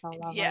that was so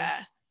lovely.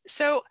 Yeah.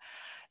 So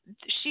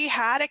she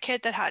had a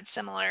kit that had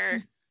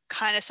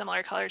kind of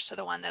similar colors to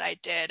the one that I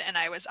did, and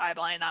I was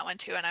eyeballing that one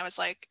too, and I was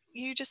like,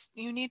 you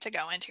need to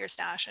go into your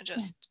stash and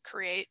just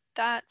create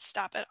that.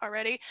 Stop it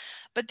already.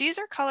 But these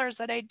are colors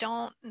that I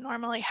don't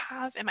normally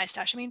have in my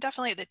stash. I mean,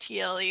 definitely the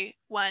teal-y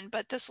one,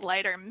 but this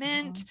lighter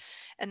mint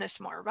and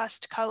this more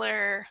rust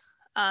color,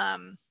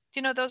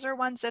 those are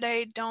ones that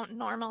I don't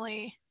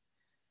normally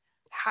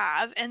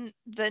have. And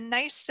the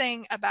nice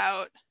thing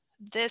about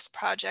this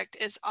project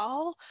is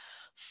all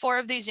 4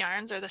 of these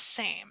yarns are the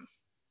same.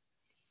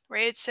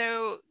 Right.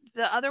 So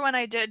the other one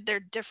I did, they're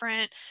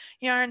different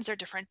yarns, they're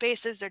different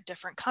bases, they're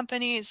different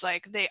companies,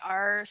 they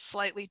are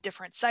slightly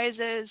different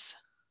sizes.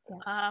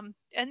 Yeah.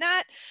 And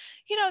that,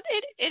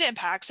 it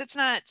impacts. It's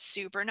not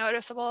super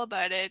noticeable,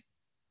 but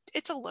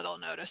it's a little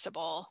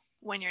noticeable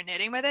when you're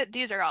knitting with it.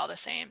 These are all the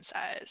same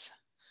size.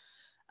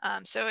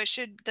 So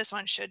this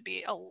one should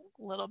be a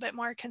little bit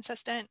more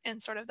consistent in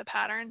sort of the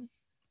pattern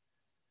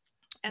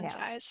and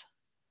size.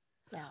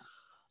 Yeah.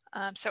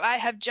 So I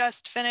have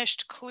just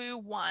finished clue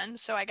 1,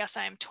 so I guess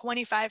I'm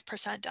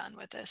 25% done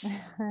with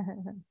this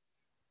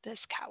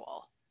this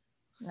cowl.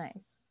 Nice.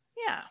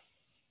 Yeah.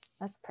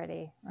 That's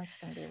pretty. That's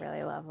going to be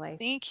really lovely.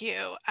 Thank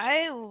you.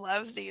 I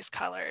love these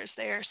colors.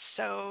 They are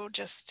so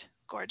just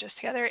gorgeous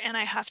together. And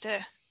I have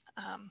to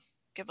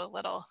give a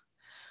little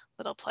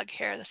plug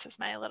here. This is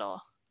my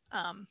little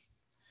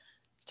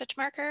stitch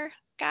marker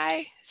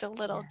guy. He's a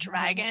little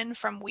dragon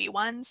from Wee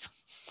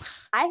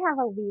Ones. I have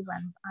a Wee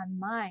One on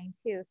mine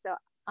too. So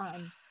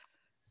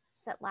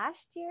that last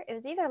year, it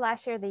was either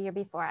last year or the year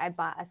before, I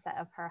bought a set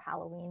of her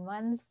Halloween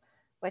ones,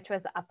 which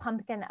was a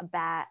pumpkin, a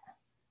bat,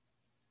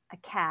 a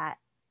cat,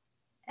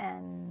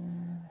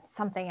 and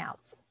something else.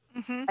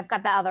 Mm-hmm. I've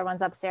got the other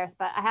ones upstairs,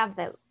 but I have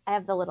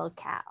the little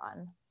cat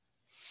on.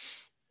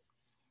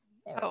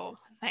 Oh,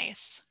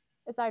 nice.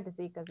 It's hard to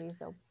see because he's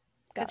so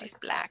because he's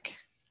black.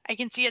 I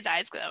can see his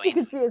eyes glowing. You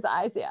can see his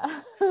eyes,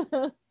 yeah.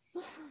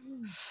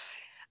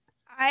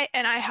 I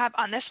have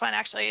on this one,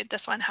 actually,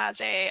 this one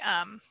has a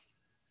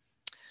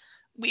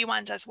Wee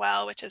Ones as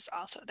well, which is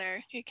also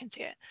there. You can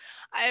see it.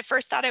 I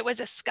first thought it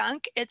was a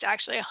skunk. It's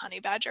actually a honey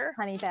badger.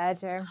 Honey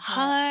badger.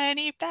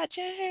 Honey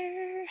badger.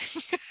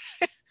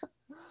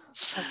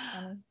 That's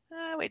funny.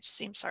 Which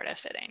seems sort of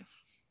fitting.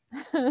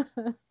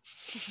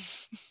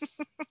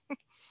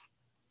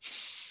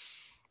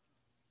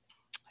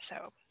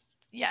 So,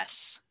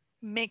 yes,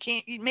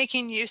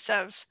 making use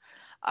of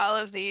all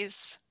of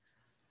these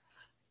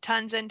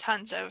tons and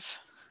tons of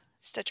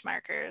stitch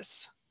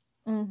markers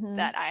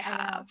that I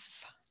have.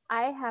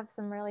 I have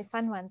some really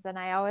fun ones and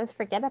I always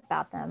forget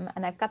about them.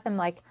 And I've got them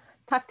like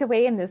tucked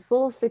away in this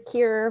little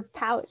secure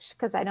pouch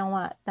because I don't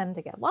want them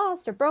to get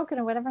lost or broken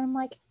or whatever. I'm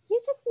like,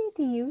 you just need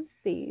to use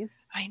these.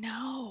 I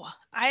know.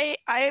 I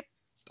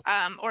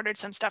ordered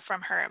some stuff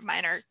from her.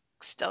 Mine are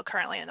still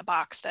currently in the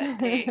box that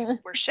they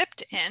were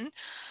shipped in,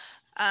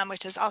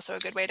 which is also a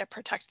good way to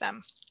protect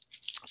them.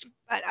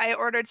 But I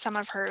ordered some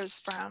of hers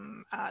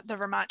from the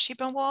Vermont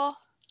Sheep and Wool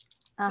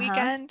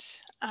weekend.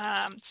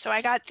 So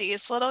I got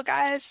these little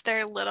guys.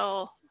 They're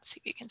little, let's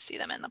see if you can see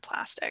them in the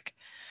plastic.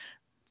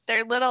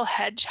 They're little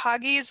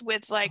hedgehoggies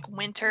with like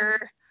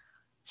winter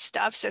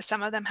stuff. So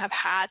some of them have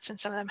hats and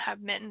some of them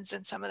have mittens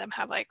and some of them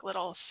have like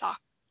little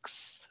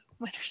socks,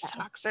 winter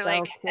socks. They're so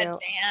like cute.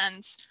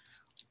 Headbands,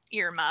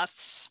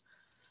 earmuffs.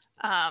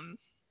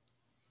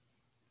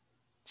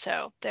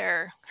 So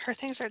her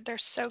things they're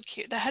so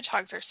cute. The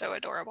hedgehogs are so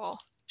adorable.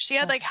 She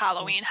had like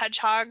Halloween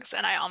hedgehogs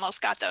and I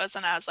almost got those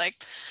and I was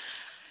like,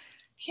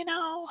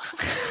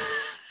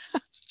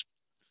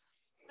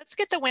 let's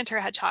get the winter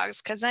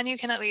hedgehogs because then you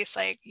can at least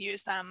like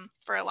use them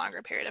for a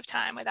longer period of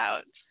time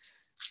without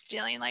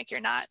feeling like you're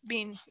not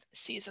being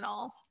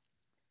seasonal.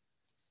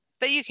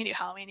 But you can do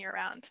Halloween year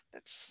round.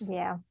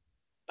 Yeah.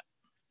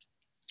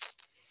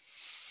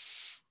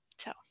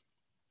 So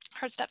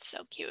her stuff's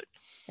so cute.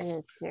 It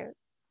is cute.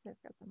 She's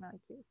got some really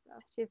cute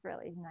stuff. She's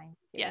really nice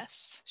too.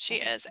 Yes, she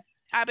is.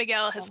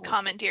 Abigail has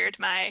commandeered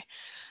my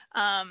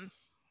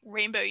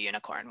rainbow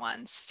unicorn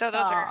ones. So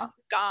those are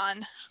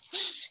gone.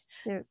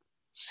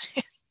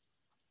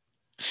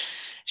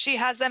 She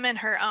has them in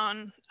her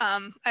own.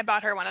 I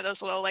bought her one of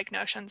those little like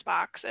Notions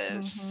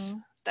boxes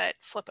that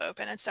flip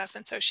open and stuff.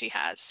 And so she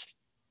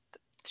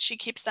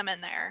keeps them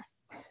in there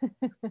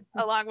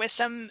along with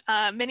some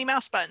Minnie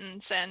Mouse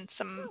buttons and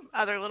some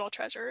other little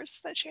treasures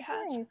that she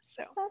has. Nice.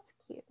 So that's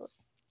cute.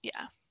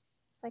 Yeah.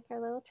 It's like her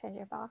little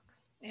treasure box.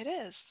 It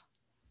is.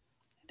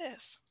 It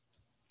is.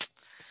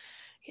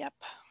 Yep.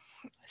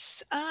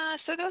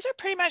 So these are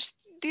pretty much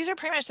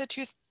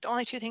the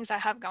only two things I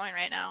have going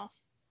right now.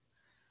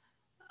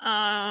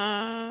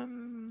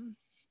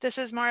 This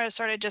is more of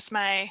sort of just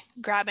my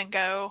grab and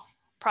go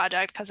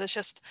project because it's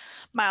just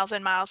miles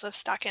and miles of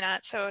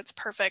stockinette. So it's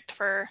perfect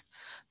for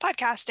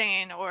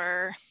podcasting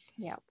or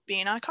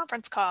being on a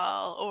conference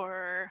call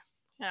or,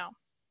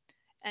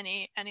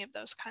 any of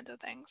those kinds of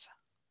things.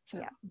 So.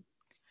 Yeah.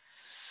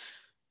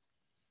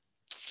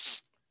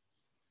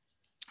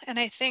 And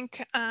I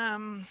think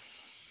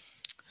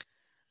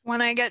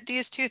when I get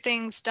these two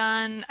things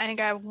done, I think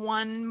I have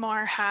one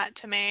more hat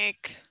to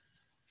make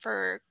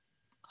for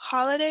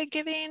holiday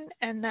giving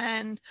and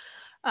then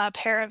a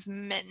pair of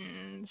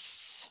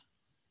mittens.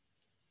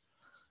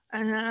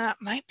 And then that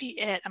might be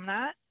it. I'm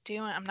not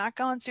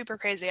going super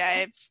crazy.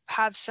 I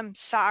have some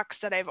socks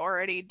that I've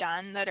already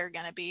done that are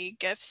going to be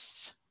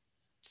gifts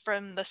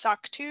from the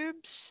sock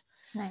tubes.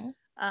 Nice.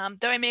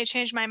 Though I may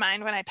change my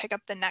mind when I pick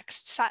up the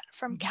next set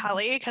from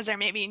Kelly because there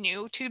may be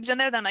new tubes in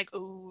there. Then I'm like,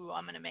 oh,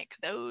 I'm going to make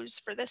those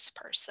for this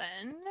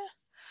person.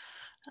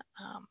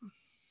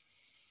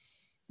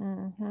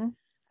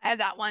 I have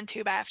that one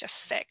tube I have to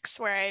fix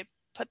where I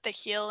put the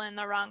heel in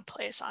the wrong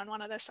place on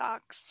one of the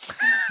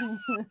socks.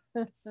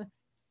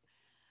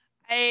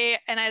 The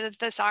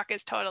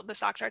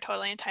socks are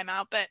totally in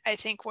timeout, but I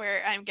think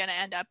where I'm going to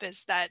end up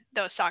is that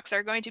those socks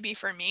are going to be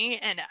for me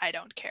and I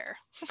don't care.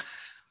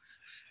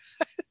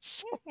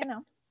 So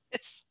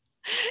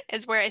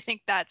is where I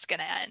think that's going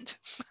to end.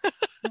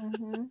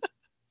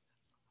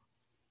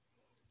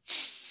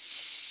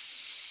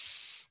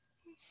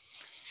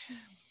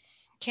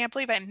 can't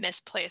believe I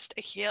misplaced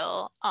a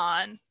heel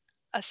on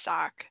a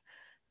sock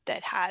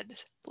that had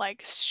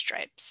like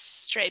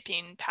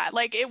striping pad.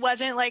 Like it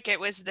wasn't like it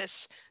was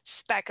this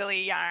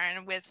speckly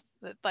yarn with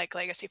like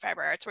Legacy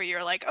Fiber Arts where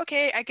you're like,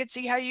 okay, I could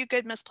see how you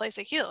could misplace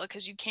a heel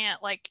because you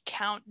can't like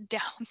count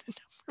down the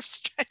number of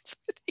stripes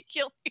where the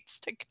heel needs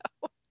to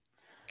go.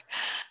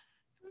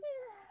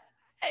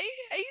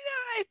 I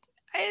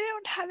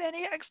don't have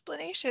any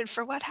explanation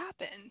for what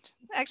happened.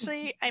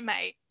 Actually, I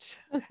might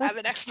have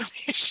an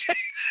explanation.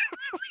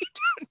 We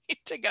don't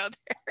need to go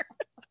there.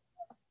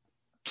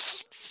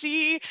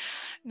 See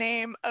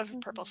name of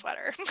purple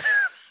sweater.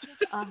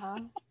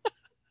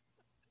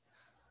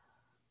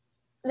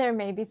 There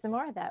may be some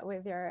more of that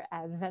with your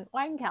Advent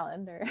wine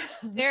calendar.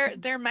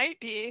 There might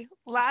be.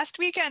 Last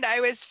Friday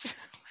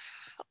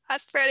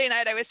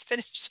night, I was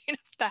finishing up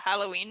the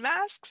Halloween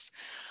masks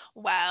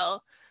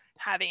while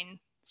having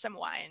some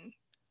wine.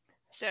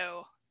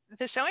 So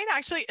the sewing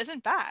actually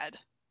isn't bad.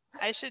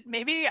 I should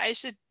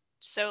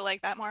sew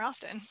like that more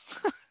often.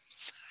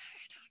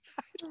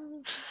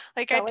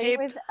 Like sewing I pay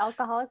with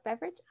alcoholic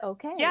beverage.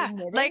 Okay. Yeah,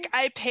 like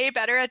I pay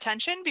better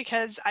attention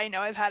because I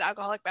know I've had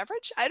alcoholic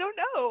beverage. I don't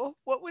know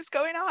what was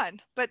going on,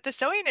 but the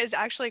sewing is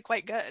actually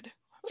quite good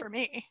for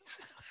me.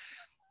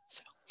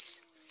 So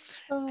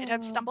I'd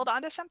have stumbled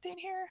onto something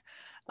here.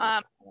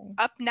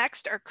 Up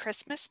next are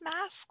Christmas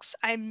masks.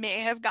 I may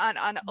have gone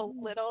on a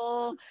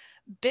little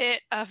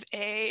bit of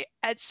a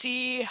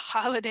Etsy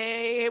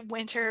holiday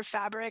winter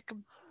fabric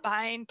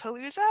buying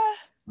palooza,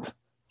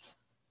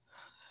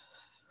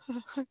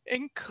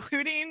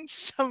 including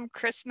some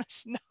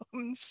Christmas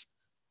gnomes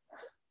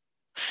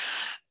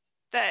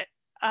that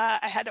I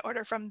had to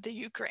order from the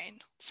Ukraine.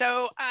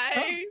 So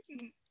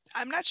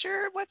I'm not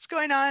sure what's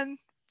going on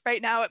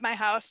right now at my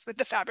house with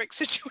the fabric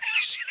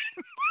situation.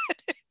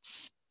 But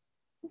it's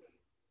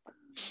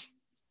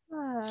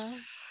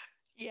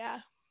yeah.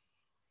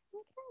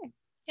 Okay.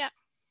 Yeah.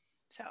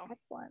 So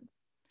excellent.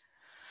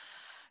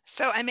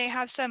 So I may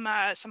have some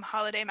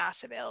holiday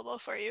masks available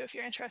for you if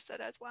you're interested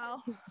as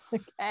well.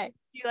 Okay.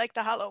 You like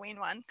the Halloween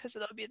one because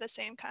it'll be the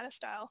same kind of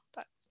style.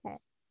 But okay.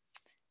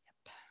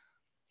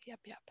 Yep.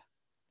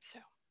 So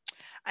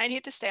I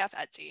need to stay off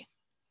Etsy.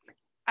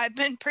 I've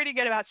been pretty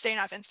good about staying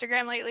off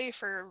Instagram lately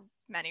for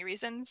many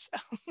reasons.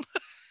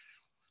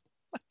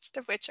 Most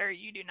of which are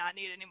you do not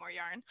need any more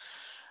yarn.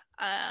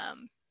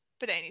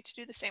 But I need to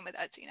do the same with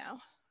Etsy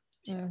now.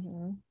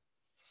 So.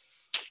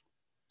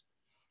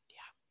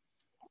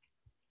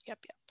 Yep.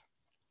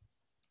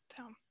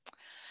 So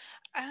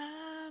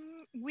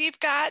we've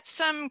got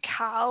some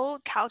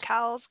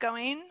cows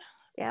going.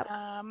 Yep.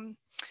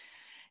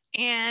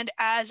 And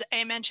as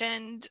I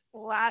mentioned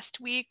last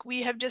week,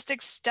 we have just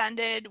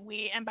extended,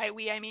 and by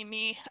we I mean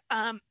me,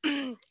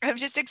 have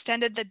just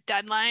extended the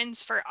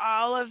deadlines for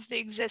all of the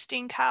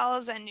existing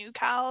cows and new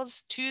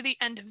cows to the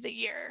end of the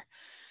year.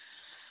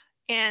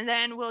 And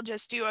then we'll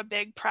just do a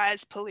big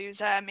prize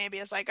palooza, maybe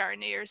as like our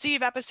New Year's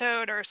Eve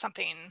episode or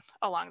something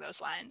along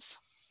those lines.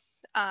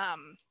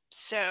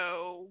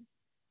 So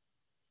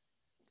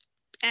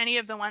any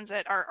of the ones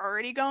that are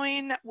already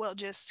going will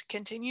just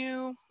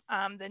continue.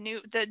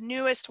 The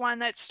newest one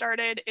that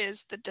started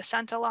is the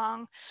Descent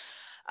Along.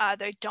 I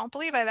don't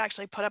believe I've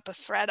actually put up a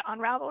thread on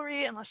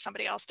Ravelry unless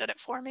somebody else did it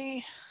for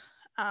me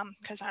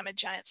because I'm a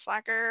giant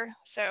slacker.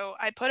 So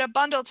I put a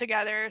bundle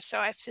together, so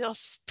I feel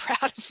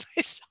proud of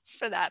myself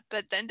for that,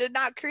 but then did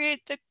not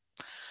create the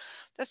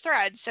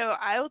thread. So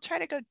I will try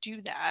to go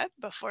do that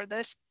before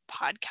this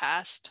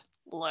podcast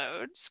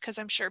loads because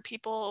I'm sure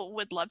people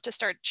would love to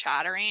start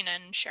chattering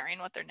and sharing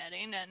what they're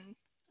knitting, and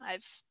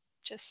I've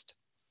just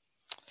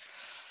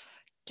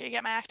got to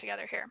get my act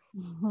together here.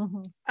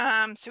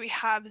 So we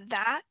have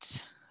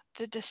that,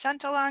 the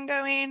Descent Along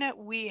going.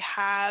 We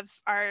have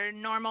our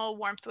normal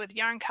Warmth with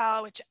Yarn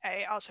Cal, which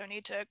I also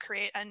need to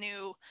create a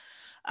new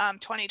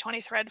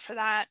 2020 thread for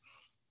that.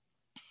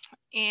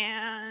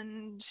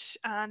 And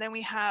then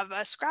we have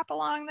a Scrap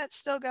Along that's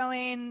still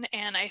going,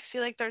 and I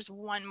feel like there's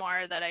one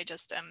more that I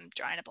just am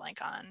drawing a blank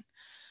on.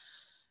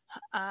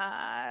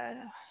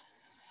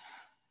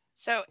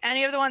 So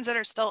any of the ones that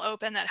are still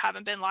open that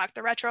haven't been locked,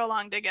 the Retro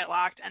Along did get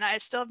locked, and I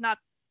still have not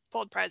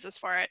pulled prizes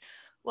for it.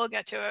 We'll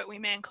get to it. We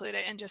may include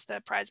it in just the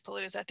prize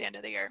palooza at the end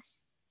of the year.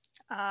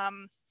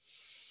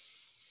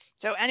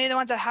 So any of the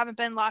ones that haven't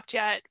been locked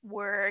yet,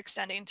 we're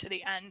extending to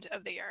the end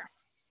of the year.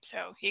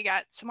 So you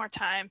got some more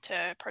time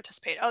to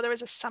participate. Oh, there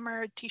was a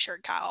summer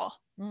t-shirt cowl.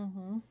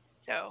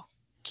 So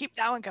keep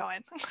that one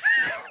going. It's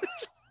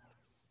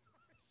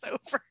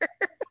over.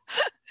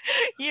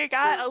 You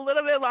got a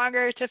little bit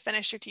longer to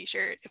finish your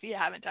t-shirt if you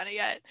haven't done it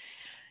yet.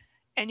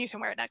 And you can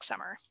wear it next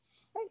summer.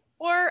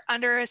 Or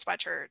under a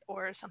sweatshirt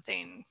or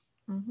something.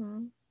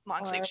 Long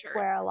sleeve shirt.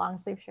 Wear a long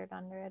sleeve shirt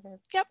under it or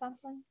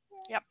something.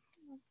 Yep.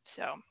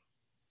 So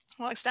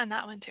we'll extend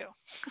that one too.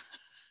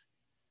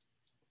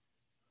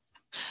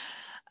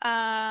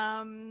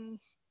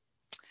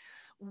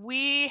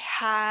 We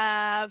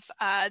have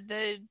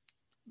the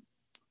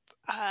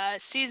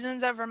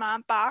Seasons of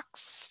Vermont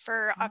box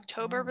for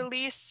October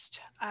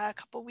released a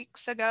couple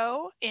weeks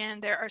ago, and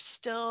there are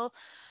still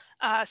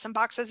some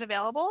boxes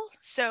available.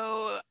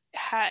 So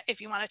if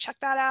you want to check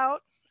that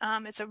out,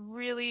 it's a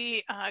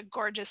really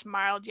gorgeous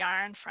marled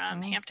yarn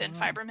from Hampton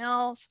Fiber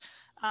Mills.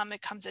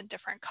 It comes in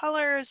different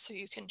colors, so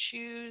you can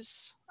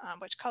choose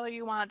which color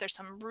you want. There's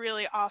some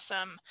really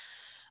awesome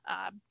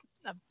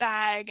a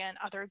bag and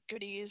other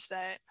goodies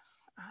that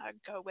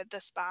go with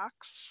this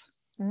box.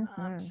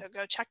 So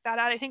go check that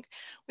out. I think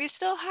we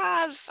still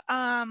have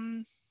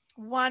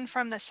one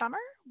from the summer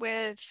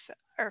with,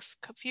 or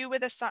a few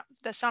with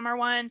the summer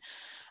one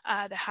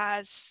that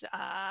has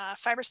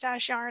fiber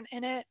stash yarn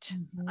in it.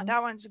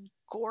 That one's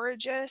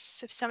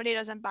gorgeous. If somebody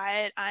doesn't buy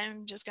it,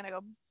 I'm just gonna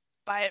go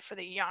buy it for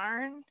the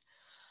yarn.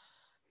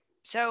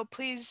 So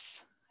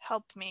please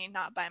help me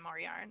not buy more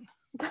yarn.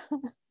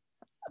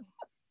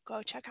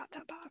 Go check out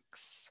that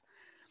box.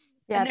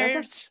 Yeah, and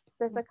there's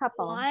a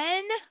couple.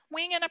 One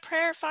Wing and a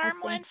Prayer Farm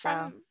one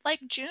from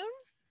like June.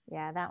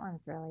 Yeah, that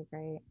one's really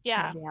great.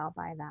 Yeah, maybe I'll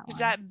buy that one. There's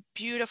that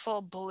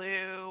beautiful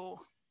blue,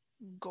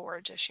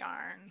 gorgeous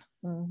yarn.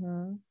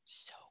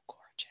 So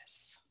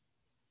gorgeous.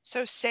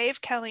 So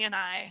save Kelly and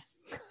I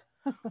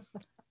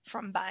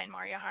from buying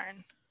more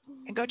yarn,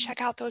 and go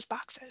check out those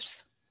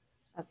boxes.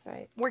 That's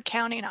right. We're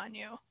counting on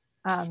you.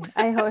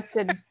 I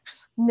hosted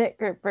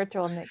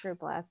virtual knit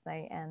group last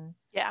night, and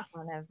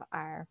one of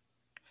our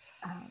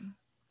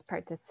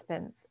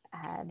participants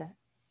had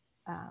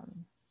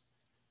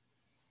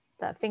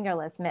the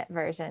fingerless mitt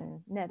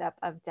version knit up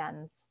of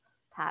Jen's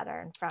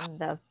pattern from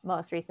the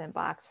most recent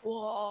box.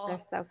 Cool.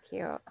 They're so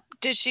cute.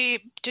 Did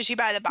she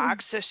buy the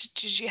box?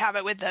 Did she have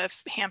it with the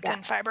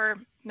Hampton Fiber?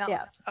 No.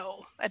 Yeah.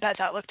 Oh, I bet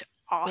that looked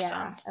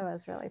awesome. Yeah, it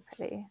was really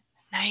pretty.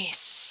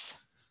 Nice.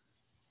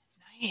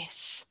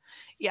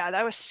 Yeah,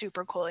 that was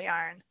super cool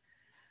yarn.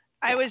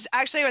 I was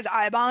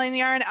eyeballing the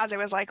yarn as it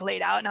was like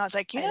laid out, and I was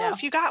like, you know,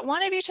 if you got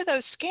one of each of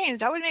those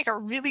skeins, that would make a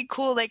really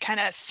cool, like kind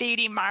of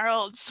fadey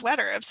marled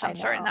sweater of some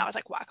sort. And I was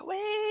like, walk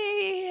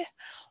away.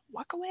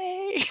 I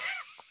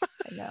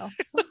know.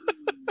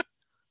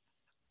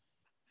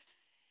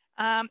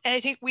 And I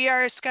think we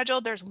are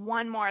scheduled. There's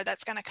one more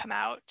that's going to come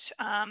out.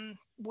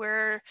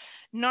 We're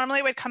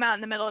normally would come out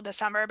in the middle of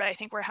December, but I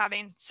think we're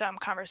having some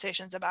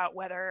conversations about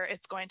whether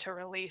it's going to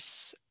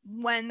release,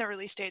 when the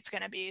release date's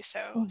going to be.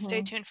 So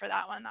stay tuned for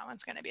that one. That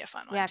one's going to be a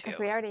fun one too. Yeah, because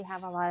we already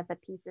have a lot of the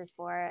pieces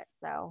for it.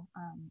 So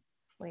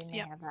we may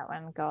have that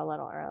one go a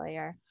little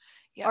earlier,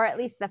 or at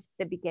least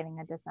the beginning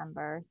of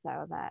December,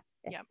 so that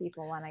if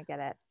people want to get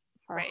it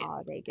for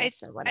holiday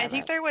gifts or whatever. I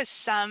think there was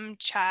some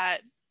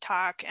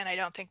talk, and I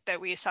don't think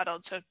that we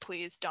settled, so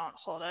please don't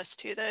hold us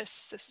to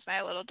this. This is my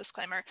little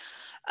disclaimer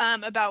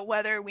about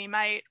whether we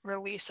might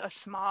release a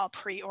small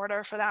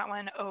pre-order for that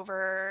one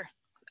over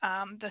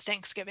the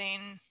Thanksgiving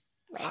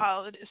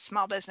holiday,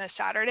 Small Business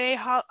Saturday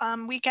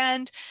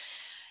weekend,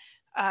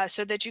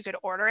 so that you could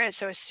order it.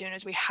 So as soon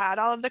as we had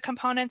all of the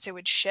components, it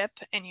would ship,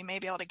 and you may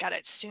be able to get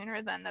it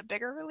sooner than the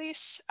bigger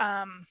release,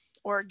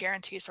 or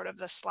guarantee sort of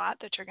the slot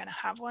that you're going to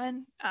have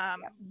one.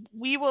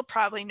 We will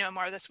probably know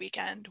more this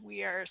weekend.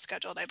 We are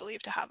scheduled, I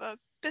believe, to have a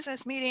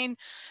business meeting.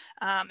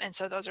 And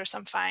so those are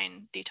some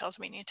fine details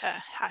we need to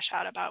hash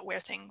out about where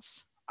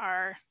things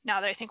are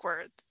now that I think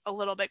we're a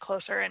little bit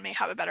closer and may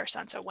have a better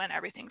sense of when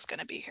everything's going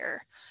to be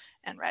here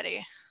and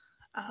ready.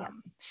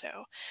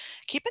 So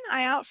keep an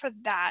eye out for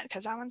that,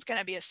 because that one's going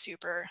to be a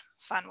super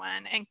fun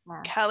one. And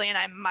Kelly and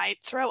I might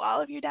throw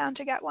all of you down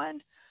to get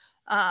one,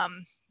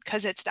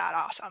 because it's that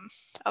awesome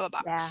of a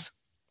box.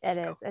 Yeah,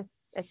 it is.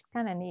 It's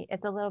kind of neat.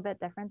 It's a little bit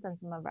different than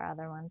some of our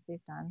other ones we've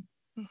done.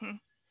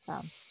 So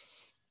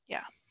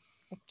yeah,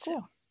 cool.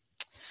 So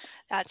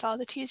that's all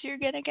the tease you're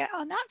going to get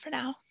on that for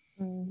now.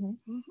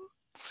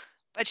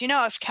 But you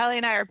know, if Kelly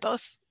and I are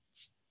both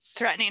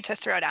threatening to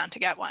throw down to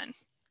get one,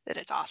 that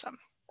it's awesome.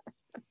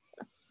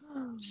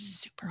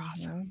 Super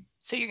awesome.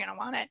 So you're going to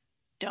want it.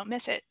 Don't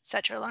miss it.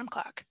 Set your alarm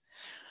clock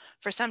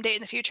for some date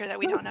in the future that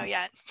we don't know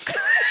yet.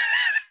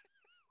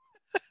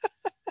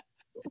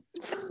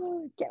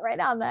 Get right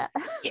on that.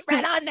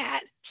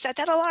 Set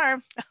that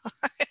alarm.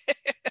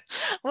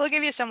 We'll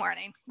give you some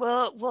warning.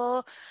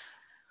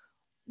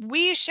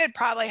 We should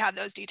probably have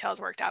those details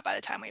worked out by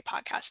the time we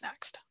podcast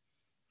next,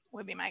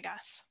 would be my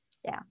guess.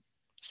 Yeah.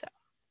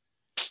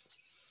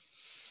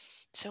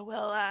 So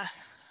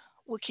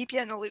we'll keep you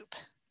in the loop.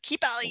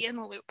 Keep Allie in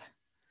the loop.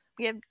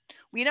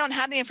 We don't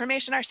have the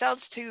information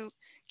ourselves to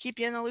keep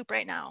you in the loop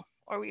right now,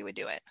 or we would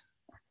do it.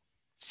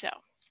 So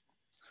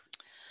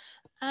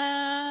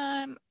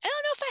I don't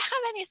know if I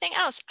have anything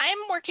else. I'm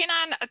working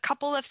on a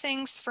couple of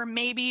things for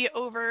maybe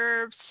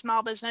over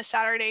Small Business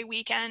Saturday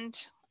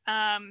weekend.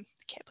 I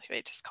can't believe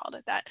I just called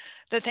it that.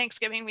 The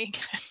Thanksgiving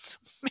weekend,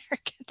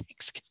 American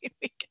Thanksgiving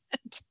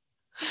weekend.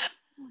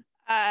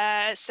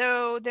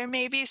 So there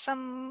may be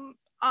some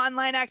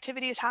online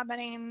activities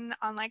happening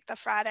on like the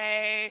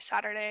Friday,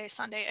 Saturday,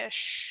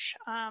 Sunday-ish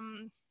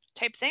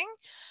type thing.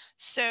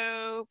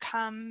 So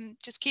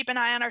just keep an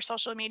eye on our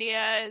social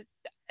media.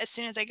 As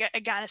soon as I get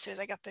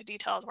the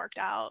details worked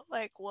out,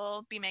 like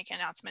we'll be making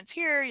announcements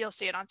here. You'll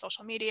see it on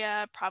social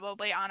media,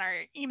 probably on our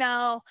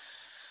email.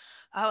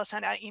 I'll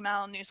send out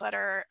email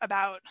newsletter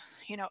about,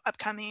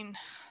 upcoming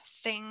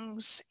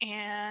things.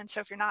 And so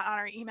if you're not on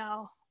our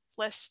email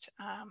list,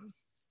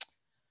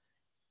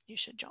 you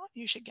should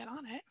get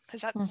on it,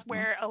 because that's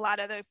where a lot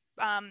of the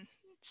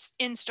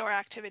in-store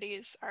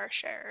activities are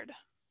shared.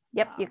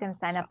 Yep, you can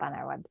sign up on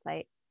our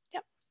website.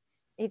 Yep.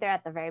 Either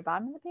at the very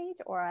bottom of the page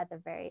or at the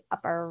very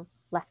upper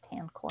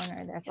left-hand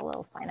corner, there's a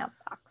little sign-up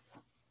box.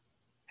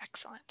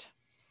 Excellent.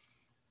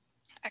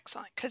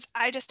 Because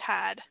I just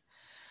had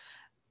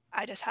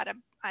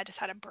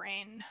a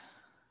brain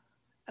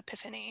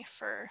epiphany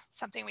for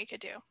something we could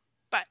do,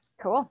 but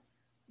cool.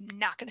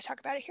 Not going to talk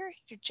about it here.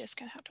 You're just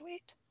going to have to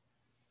wait.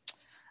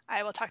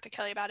 I will talk to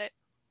Kelly about it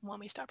when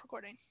we stop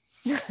recording.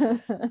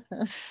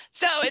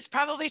 So it's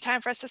probably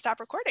time for us to stop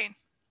recording.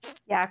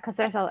 Yeah, because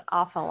there's an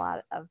awful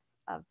lot of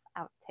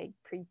outtake,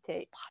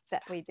 pre-take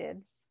that we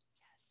did.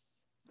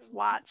 Yes.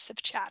 Lots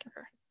of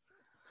chatter.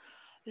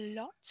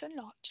 Lots and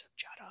lots of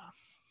chatter.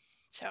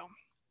 So,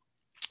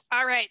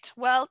 all right.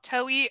 Well,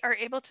 till we are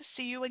able to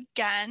see you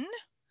again,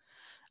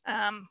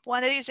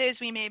 one of these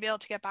days we may be able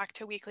to get back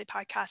to weekly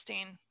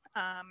podcasting.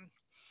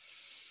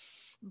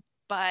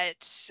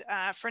 But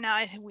for now,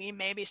 I think we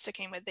may be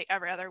sticking with the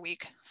every other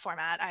week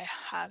format. I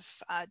have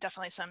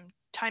definitely some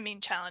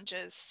timing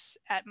challenges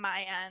at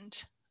my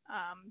end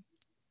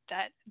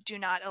that do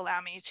not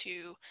allow me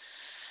to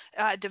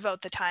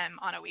devote the time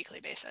on a weekly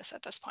basis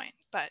at this point.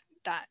 But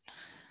that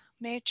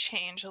may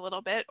change a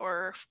little bit,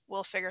 or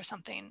we'll figure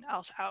something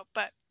else out.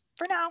 But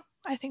for now,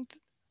 I think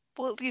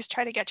we'll at least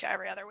try to get you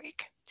every other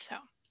week. So,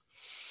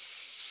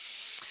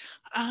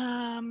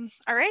 all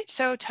right.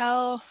 So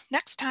till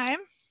next time.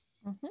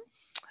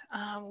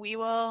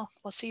 We'll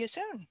see you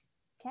soon.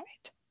 Okay.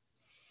 Right.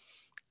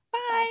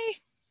 Bye.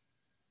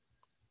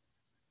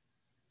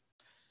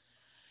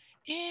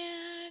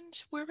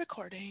 And we're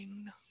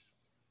recording.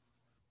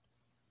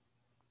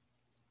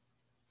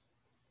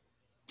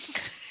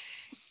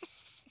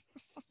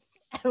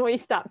 And we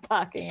stopped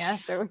talking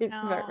after we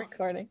start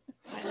recording.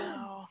 I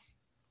know.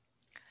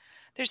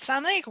 There's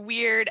some like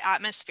weird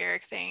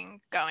atmospheric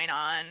thing going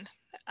on.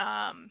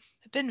 It's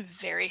been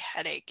very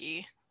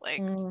headachy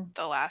like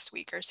the last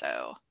week or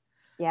so.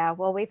 Yeah,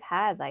 well, we've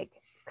had like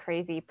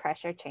crazy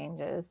pressure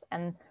changes,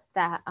 and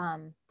that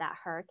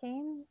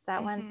hurricane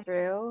that went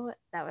through,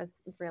 that was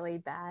really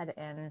bad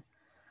in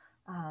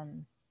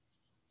down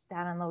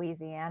in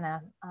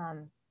Louisiana.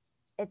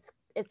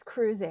 It's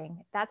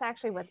cruising. That's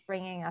actually what's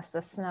bringing us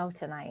the snow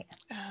tonight.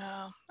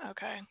 Oh,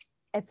 okay.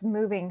 It's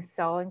moving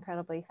so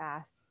incredibly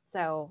fast.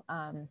 So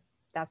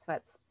that's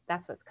what's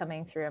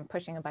coming through and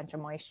pushing a bunch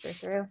of moisture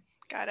through.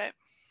 Got it.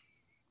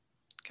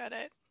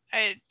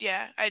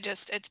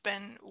 It's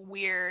been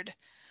weird.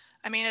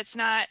 I mean, it's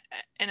not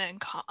an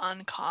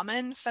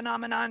uncommon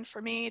phenomenon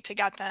for me to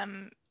get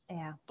them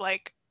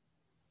like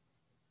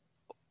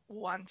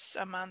once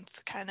a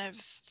month kind of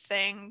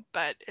thing,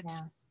 but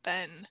it's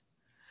been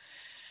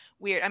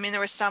weird. I mean, there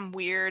was some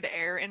weird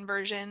air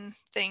inversion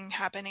thing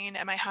happening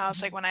at my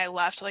house. Like when I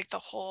left, like the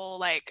whole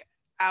like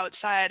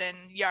outside and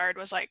yard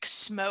was like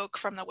smoke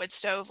from the wood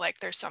stove. Like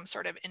there's some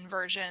sort of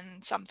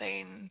inversion,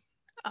 something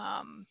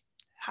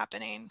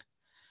happening.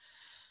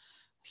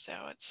 So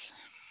it's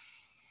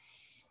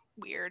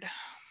weird.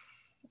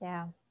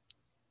 Yeah.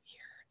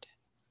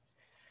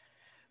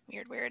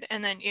 Weird.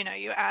 And then,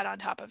 you add on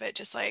top of it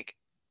just like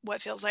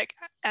what feels like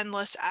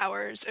endless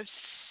hours of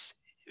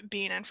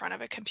being in front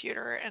of a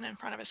computer and in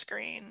front of a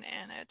screen.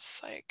 And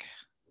it's like.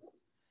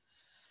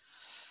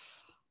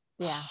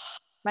 Yeah.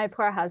 My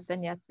poor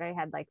husband yesterday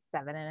had like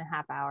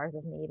 7.5 hours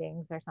of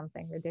meetings or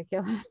something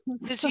ridiculous.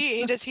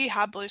 Does he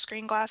have blue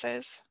screen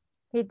glasses?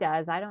 He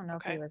does. I don't know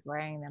if he was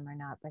wearing them or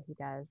not, but he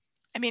does.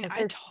 I mean,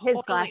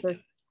 his glasses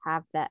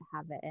have it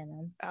in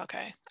them.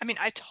 Okay. I mean,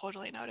 I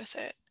totally notice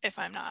it if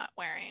I'm not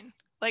wearing,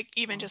 like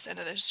even just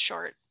into this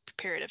short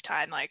period of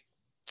time, like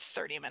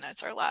 30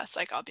 minutes or less,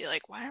 like I'll be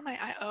like, why are my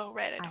I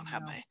don't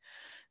have my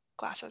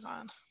glasses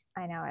on.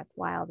 I know, it's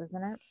wild,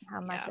 isn't it?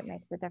 How much it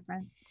makes a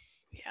difference.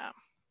 Yeah.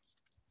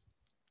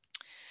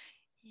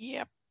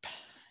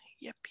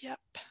 Yep.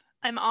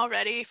 I'm all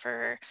ready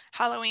for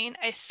Halloween,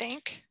 I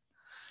think.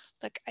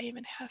 Look, I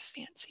even have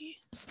fancy.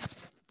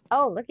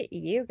 Oh, look at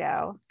you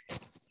go.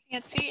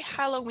 Fancy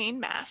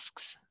Halloween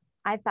masks.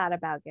 I thought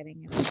about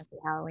getting a fancy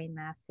Halloween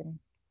mask. And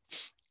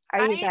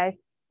are you guys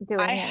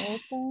doing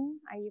anything?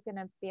 Are you going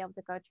to be able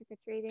to go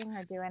trick-or-treating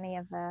or do any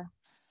of the...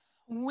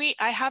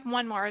 I have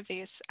one more of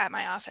these at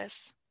my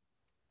office.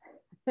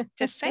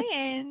 Just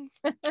saying.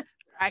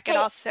 I could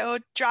also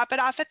drop it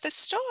off at the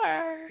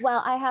store.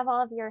 Well, I have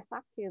all of your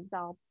sock tubes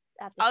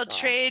at the store.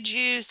 Trade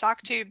you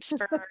sock tubes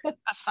for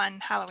a fun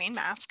Halloween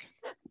mask.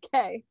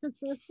 Okay.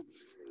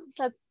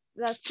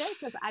 That's good,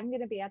 because I'm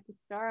going to be at the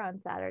store on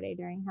Saturday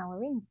during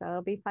Halloween, so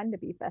it'll be fun to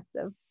be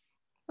festive.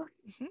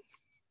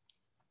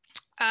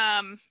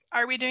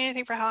 Are we doing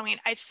anything for Halloween?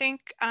 I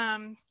think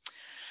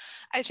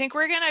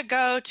we're going to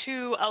go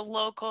to a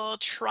local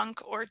trunk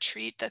or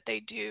treat that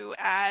they do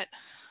at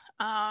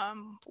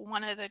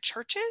one of the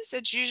churches.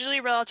 It's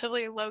usually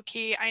relatively low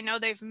key. I know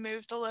they've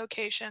moved the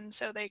location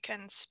so they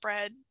can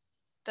spread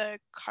the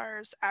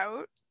cars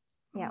out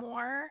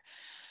more.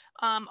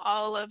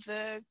 All of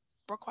the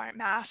require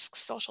masks,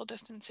 social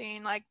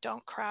distancing, like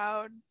don't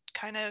crowd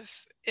kind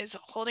of is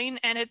holding.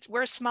 And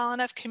we're a small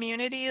enough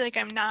community, like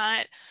I'm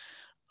not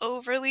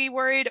overly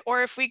worried.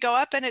 Or if we go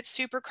up and it's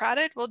super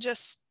crowded, we'll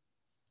just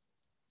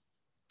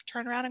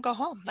turn around and go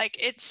home. Like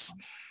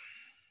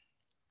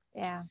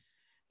yeah.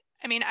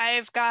 I mean,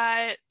 I've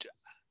got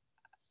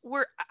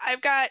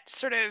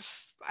sort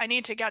of, I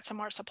need to get some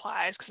more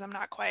supplies because I'm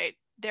not quite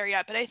there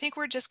yet, but I think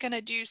we're just going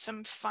to do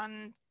some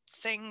fun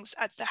things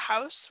at the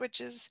house,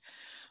 which is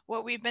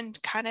what we've been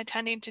kind of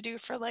tending to do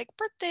for like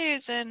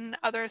birthdays and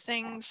other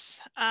things.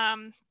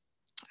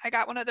 I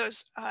got one of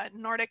those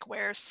Nordic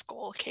Ware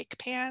skull cake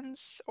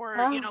pans, or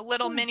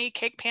little mini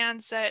cake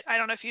pans that I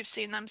don't know if you've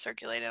seen them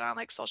circulated on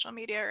like social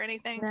media or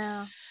anything.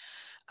 No.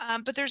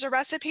 But there's a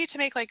recipe to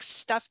make like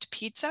stuffed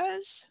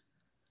pizzas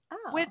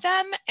with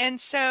them. And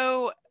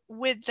so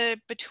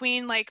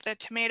between like the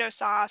tomato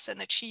sauce and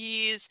the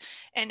cheese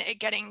and it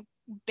getting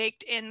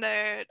baked in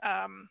the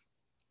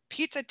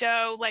pizza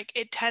dough, like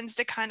it tends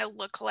to kind of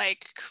look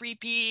like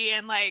creepy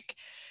and like,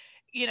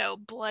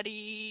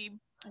 bloody,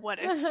 what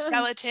a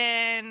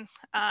skeleton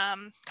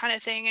kind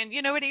of thing. And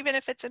what, even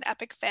if it's an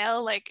epic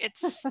fail, like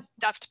it's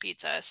stuffed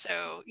pizza.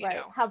 So,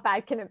 how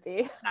bad can it be?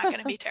 It's not going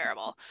to be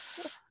terrible.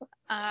 So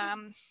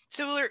I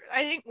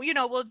think,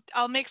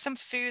 I'll make some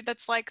food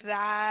that's like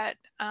that.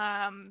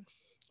 I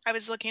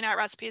was looking at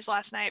recipes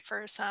last night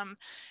for some,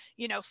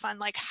 fun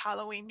like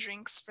Halloween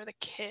drinks for the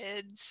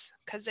kids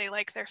because they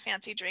like their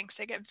fancy drinks.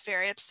 They get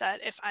very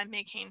upset if I'm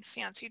making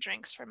fancy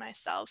drinks for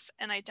myself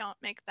and I don't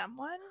make them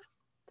one.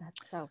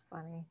 That's so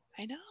funny.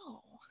 I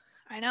know.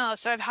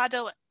 So I've had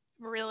to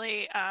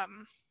really up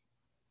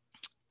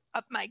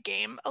my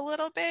game a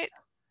little bit.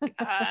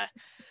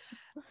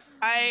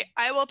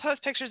 I will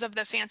post pictures of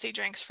the fancy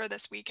drinks for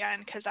this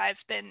weekend because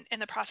I've been in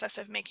the process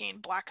of making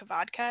black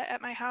vodka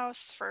at my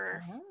house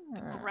for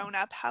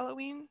grown-up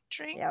Halloween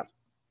drink. Yep.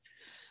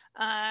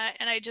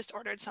 And I just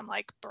ordered some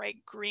like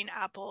bright green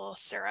apple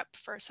syrup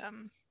for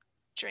some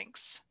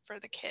drinks for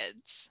the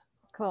kids.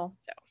 Cool.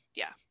 So,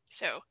 yeah.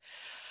 So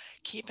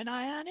keep an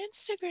eye on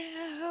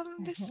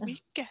Instagram this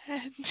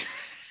weekend.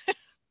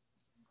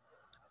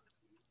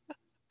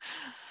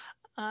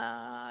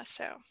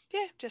 So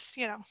yeah, just,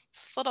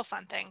 little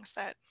fun things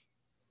that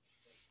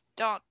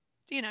don't,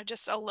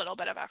 just a little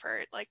bit of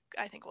effort. Like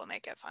I think we'll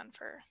make it fun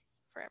for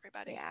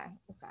everybody. Yeah,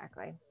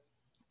 exactly.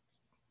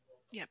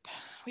 Yep.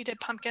 We did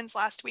pumpkins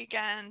last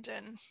weekend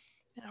and,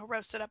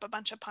 roasted up a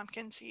bunch of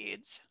pumpkin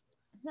seeds.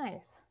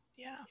 Nice.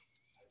 Yeah.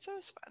 So it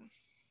was fun.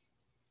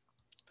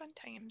 Fun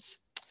times.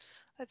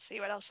 Let's see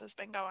what else has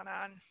been going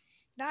on.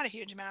 Not a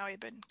huge amount. We've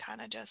been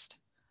kind of just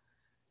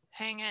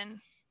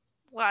hanging.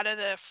 A lot of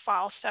the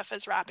fall stuff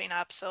is wrapping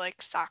up. So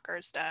like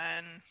soccer's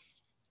done.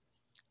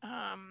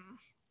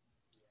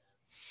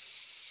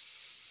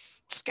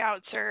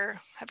 Scouts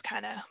have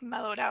kind of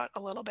mellowed out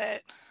a little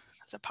bit.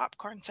 The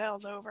popcorn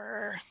sale's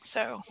over.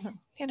 So,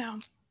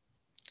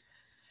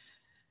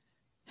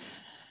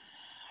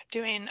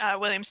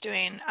 William's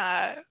doing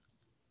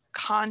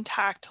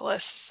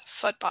contactless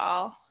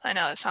football. I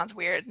know it sounds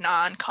weird,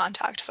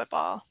 non-contact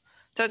football.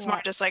 So it's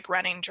more just like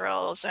running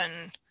drills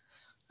and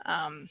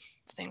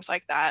things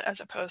like that, as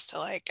opposed to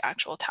like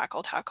actual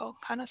tackle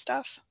kind of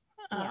stuff.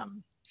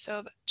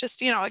 So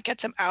just, it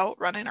gets him out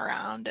running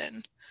around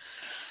and.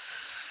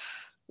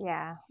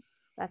 Yeah,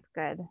 that's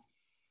good.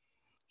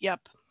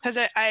 Yep. Because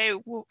I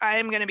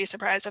am going to be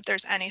surprised if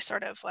there's any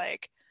sort of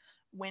like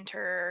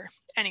winter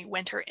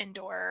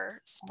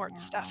indoor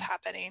sports stuff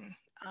happening,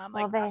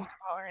 like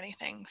basketball or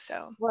anything.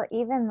 So. Well,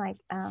 even like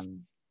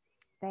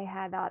they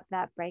had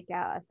that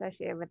breakout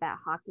associated with that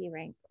hockey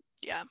rink.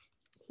 Yeah.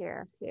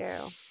 Here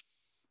too.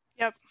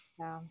 Yep.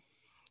 So.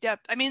 Yep.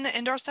 I mean, the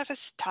indoor stuff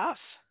is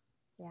tough.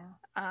 Yeah.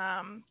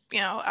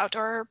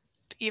 Outdoor,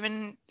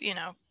 even,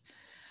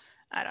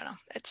 I don't know.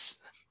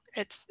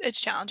 It's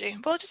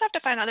challenging. We'll just have to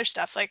find other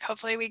stuff. Like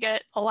hopefully we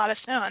get a lot of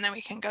snow and then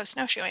we can go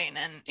snowshoeing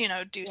and,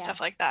 do stuff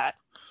like that.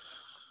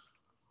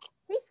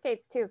 Free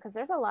skates too, because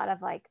there's a lot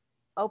of like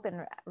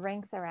open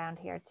rinks around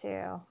here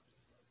too.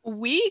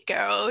 We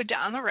go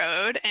down the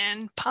road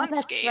and pond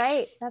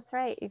skate. That's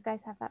right. You guys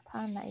have that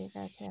pond that you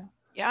go to.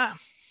 Yeah.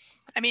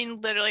 I mean,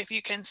 literally, if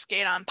you can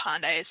skate on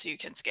pond ice, you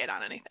can skate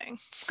on anything.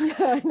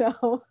 I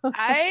know.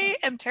 I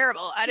am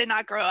terrible. I did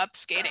not grow up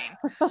skating.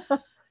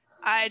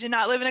 I did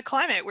not live in a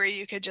climate where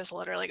you could just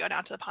literally go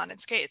down to the pond and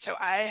skate. So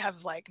I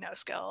have like no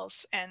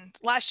skills. And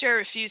last year I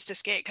refused to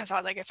skate because I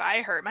was like, if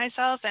I hurt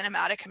myself and I'm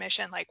out of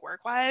commission, like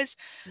work wise,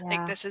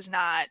 like this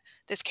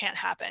can't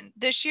happen.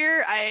 This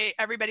year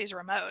everybody's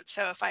remote.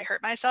 So if I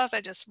hurt myself,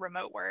 I just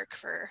remote work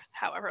for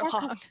however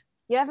long.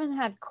 You haven't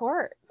had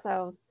court.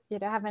 So you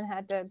haven't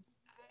had to.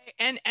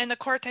 And the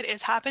court that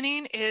is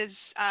happening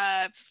is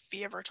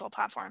via virtual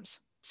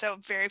platforms. So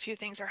very few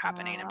things are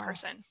happening in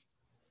person.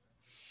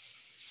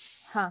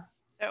 Huh.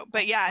 So,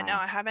 but yeah, no,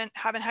 I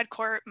haven't had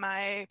court.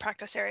 My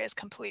practice area is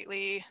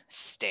completely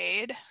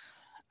stayed,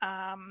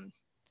 and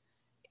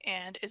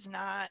is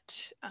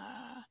not.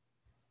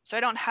 So I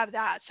don't have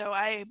that. So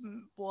I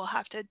will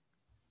have to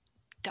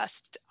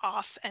dust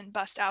off and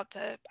bust out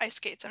the ice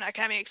skates. I'm not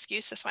gonna have any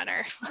excuse this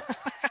winter.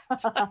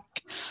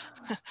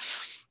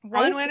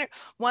 One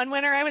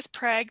winter I was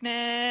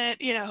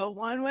pregnant,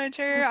 one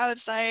winter I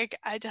was like,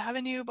 I had to have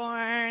a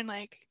newborn,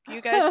 like,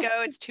 you guys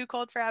go, it's too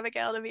cold for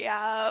Abigail to be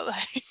out.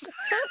 Like,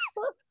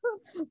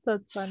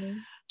 that's funny.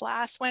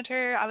 Last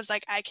winter I was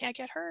like, I can't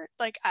get hurt.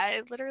 Like,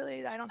 I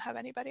don't have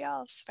anybody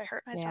else. If I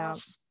hurt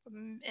myself,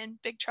 I'm in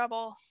big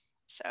trouble.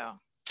 So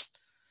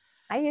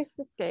I used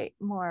to skate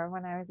more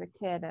when I was a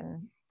kid,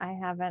 and I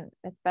haven't,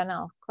 it's been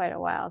quite a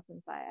while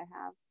since I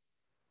have.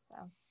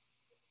 So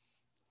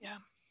yeah.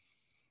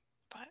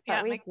 But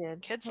my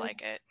kids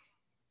like it.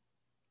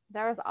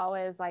 There was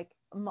always like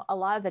a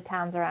lot of the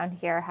towns around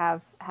here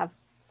have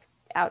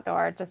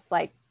outdoor, just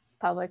like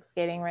public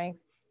skating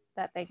rinks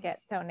that they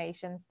get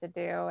donations to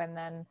do. And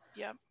then,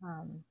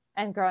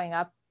 and growing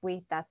up,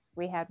 we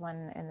had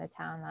one in the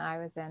town that I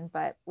was in,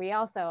 but we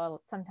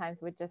also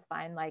sometimes would just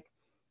find like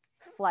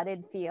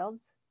flooded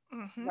fields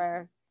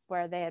where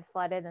they had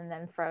flooded and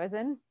then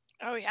frozen.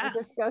 Oh yeah. We'd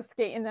just go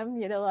skating them,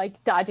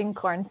 like dodging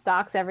corn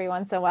stalks every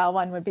once in a while.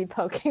 One would be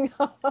poking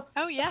up.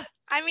 Oh yeah.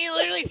 I mean,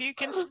 literally, if you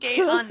can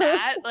skate on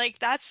that, like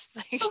that's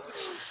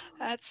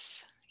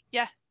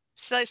yeah.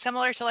 So like,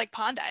 similar to like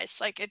pond ice,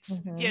 like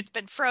it's it's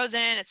been frozen,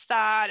 it's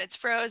thawed, it's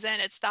frozen,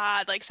 it's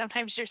thawed. Like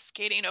sometimes you're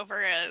skating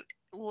over a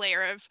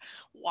layer of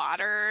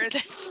water.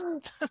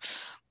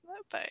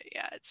 But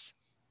yeah, it's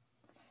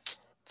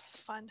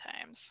fun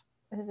times.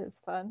 It is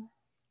fun.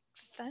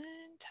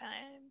 Fun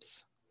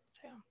times.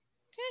 So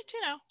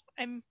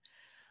I'm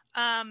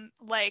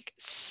like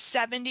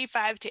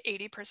 75 to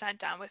 80%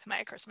 done with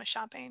my Christmas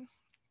shopping.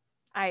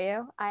 Are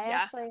you?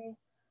 I've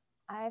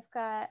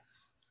got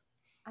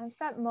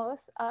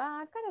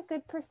a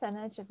good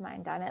percentage of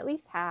mine done, at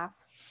least half.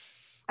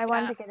 I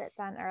wanted to get it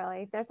done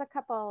early. There's a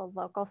couple of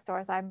local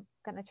stores I'm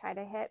going to try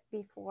to hit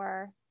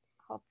before,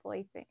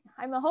 hopefully,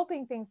 I'm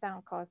hoping things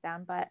don't close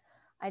down, but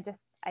I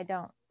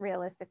don't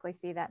realistically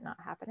see that not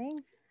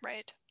happening.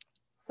 Right.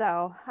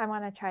 So I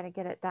want to try to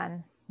get it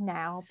done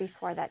now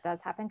before that does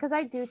happen, because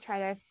I do try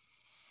to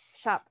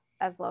shop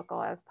as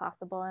local as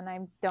possible, and I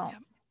don't,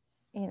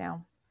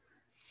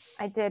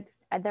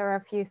 there were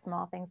a few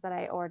small things that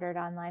I ordered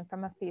online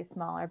from a few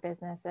smaller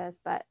businesses,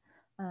 but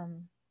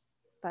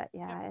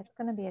yeah, it's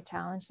going to be a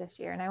challenge this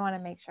year, and I want to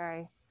make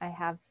sure I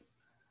have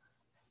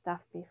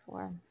stuff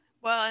before.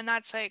 Well, and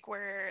that's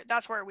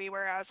where we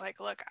were. I was like,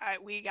 look,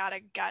 we got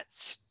to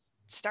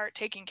start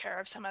taking care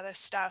of some of this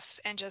stuff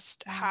and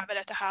just have it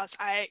at the house.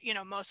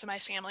 Most of my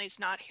family's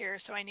not here,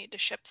 so I need to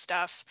ship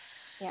stuff.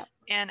 Yeah.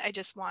 And I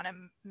just want to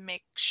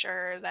make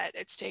sure that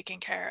it's taken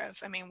care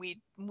of. I mean,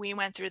 we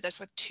went through this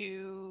with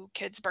 2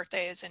 kids'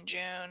 birthdays in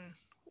June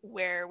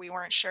where we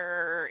weren't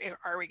sure,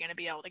 are we going to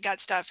be able to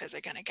get stuff? Is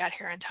it going to get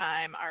here in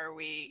time? Are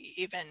we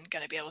even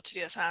going to be able to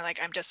do this? And I'm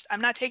like,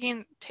 I'm not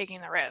taking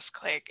the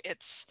risk. Like,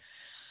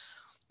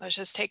 let's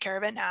just take care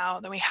of it now.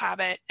 Then we have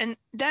it. And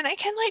then I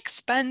can like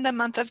spend the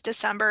month of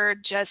December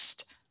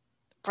just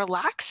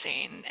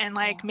relaxing and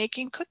like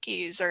making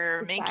cookies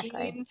or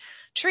making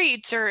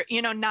treats or,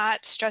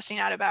 not stressing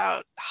out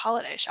about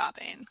holiday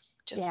shopping.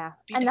 Just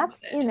be and done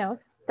that's, with it.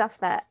 Stuff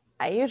that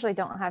I usually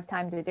don't have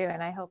time to do.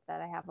 And I hope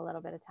that I have a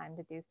little bit of time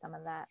to do some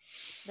of that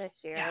this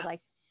year, like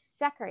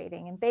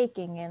decorating and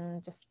baking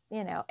and just,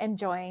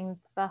 enjoying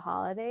the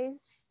holidays,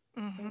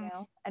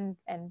 and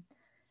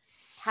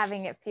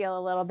having it feel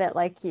a little bit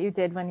like you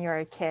did when you were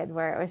a kid,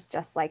 where it was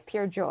just like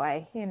pure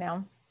joy,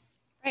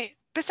 Right.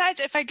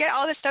 Besides, if I get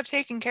all this stuff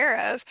taken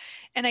care of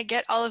and I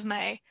get all of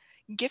my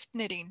gift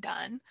knitting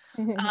done,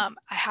 I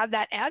have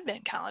that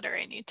advent calendar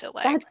I need to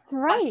like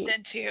bust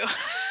into.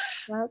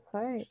 That's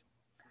right.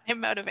 My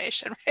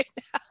motivation right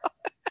now.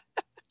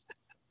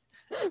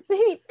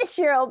 Maybe this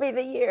year will be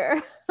the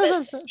year.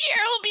 This year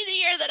will be the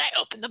year that I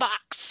open the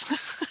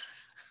box.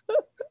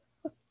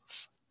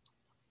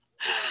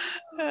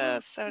 Oh,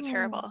 so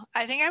terrible.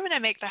 I think I'm going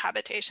to make the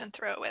habitation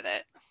throw with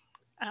it.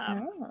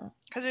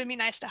 Because it would be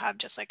nice to have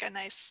just like a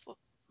nice,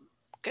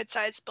 good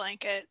sized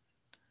blanket,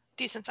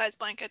 decent sized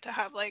blanket to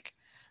have like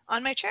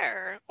on my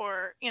chair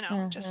or,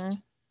 just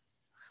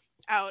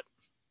out.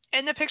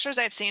 In the pictures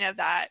I've seen of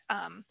that,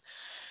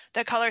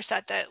 the color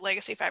set that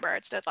Legacy Fiber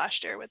Arts did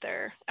last year with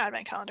their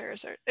advent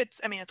calendars,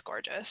 it's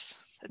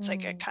gorgeous. It's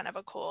like a kind of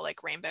a cool,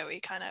 like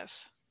rainbowy kind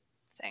of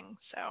thing.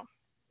 So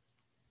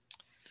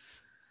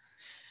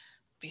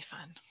be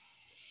fun.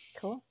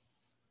 Cool.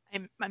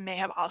 I may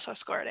have also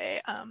scored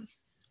a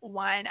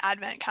wine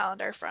advent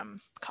calendar from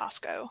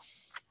Costco.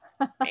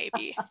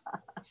 Maybe.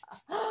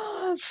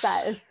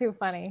 That is too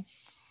funny.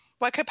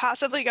 What could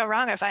possibly go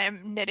wrong if I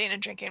am knitting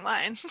and drinking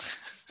wine?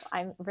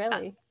 I'm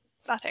really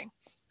nothing.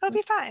 It'll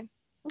be fine.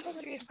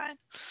 Totally be fine.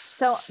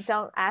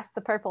 Don't ask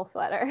the purple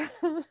sweater.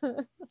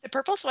 The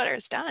purple sweater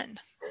is done.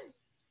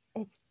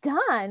 It's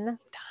done.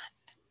 It's done.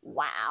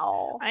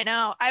 Wow. I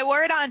know. I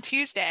wore it on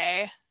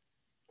Tuesday.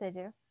 Did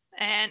you?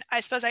 And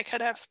I suppose I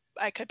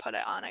could put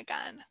it on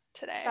again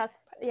today.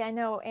 I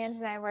know Ange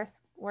and I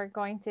were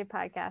going to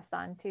podcast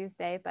on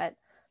Tuesday, but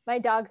my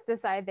dogs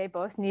decided they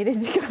both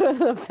needed to go to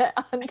the vet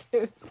on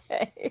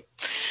Tuesday.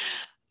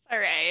 All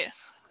right.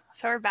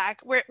 So we're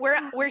back.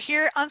 We're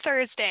here on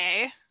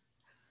Thursday,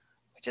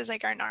 which is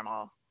like our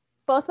normal.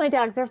 Both my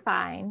dogs are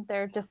fine.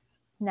 They're just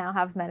now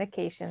have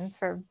medications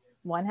for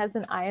one has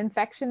an eye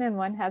infection and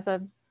one has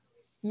a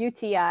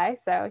UTI.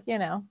 So, you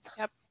know.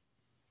 Yep.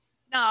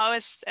 No, it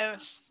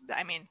was,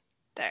 I mean,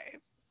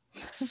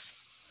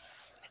 it's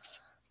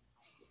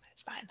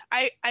fine.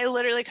 I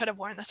literally could have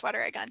worn the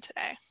sweater again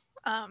today.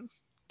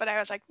 But I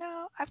was like,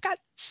 no, I've got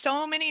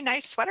so many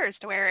nice sweaters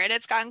to wear and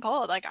it's gotten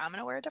cold. Like, I'm going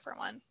to wear a different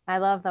one. I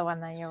love the one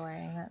that you're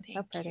wearing. That's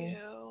so pretty. Thank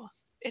you.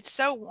 It's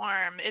so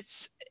warm.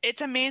 It's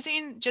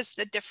amazing just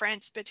the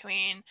difference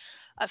between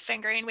a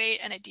fingering weight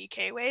and a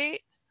DK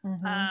weight.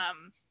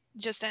 Mm-hmm.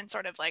 Just in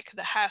sort of like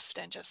the heft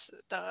and just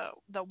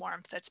the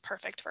warmth that's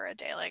perfect for a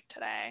day like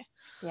today.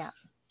 Yeah.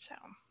 So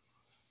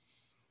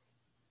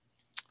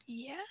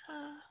yeah.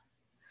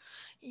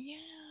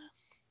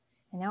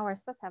 I know we're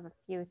supposed to have a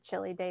few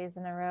chilly days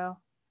in a row.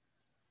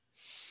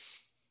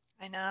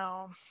 I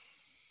know.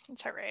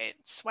 It's all right.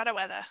 Sweater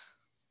weather.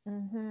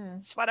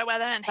 Mm-hmm. Sweater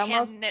weather and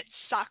hand knit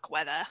sock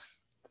weather.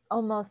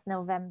 Almost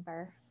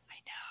November.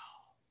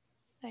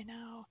 I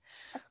know.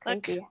 That's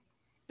crazy. Look,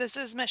 this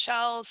is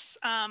Michelle's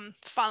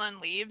Fallen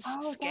Leaves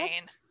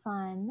skein. That's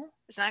fun.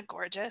 Isn't that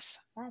gorgeous?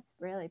 That's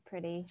really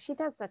pretty. She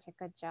does such a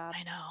good job.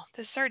 I know.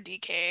 This is our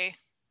DK,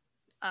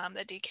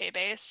 the DK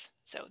base.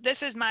 So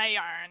this is my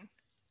yarn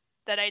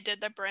that I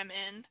did the brim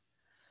in.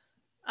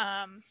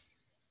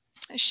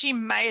 She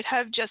might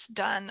have just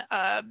done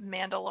a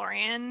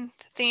Mandalorian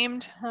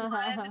themed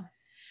one.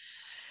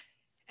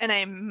 And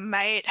I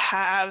might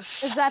have.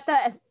 Is that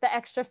the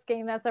extra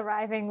skein that's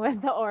arriving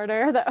with the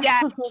order that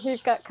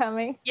we've got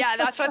coming? Yeah,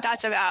 that's what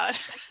that's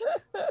about.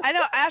 I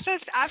know.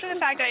 After the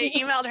fact, I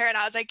emailed her and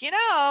I was like,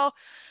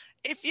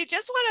 if you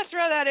just want to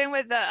throw that in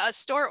with a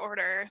store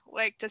order,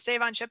 like to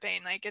save on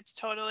shipping, like it's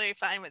totally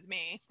fine with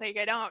me. Like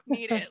I don't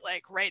need it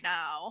like right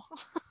now.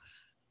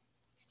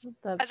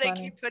 That's As funny.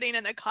 I keep putting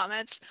in the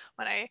comments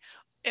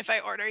if I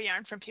order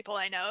yarn from people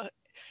I know,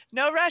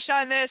 no rush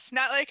on this.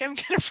 Not like I'm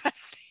gonna run out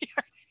of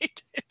yarn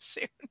anytime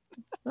soon.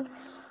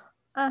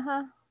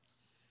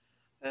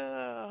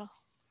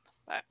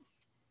 But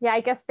yeah,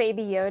 I guess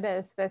Baby Yoda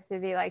is supposed to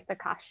be like the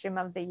costume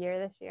of the year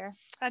this year.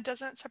 That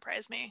doesn't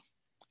surprise me.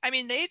 I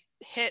mean, they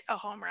hit a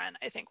home run,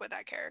 I think, with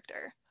that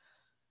character.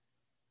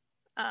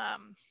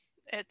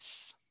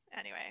 It's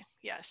anyway,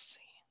 yes,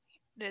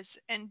 it is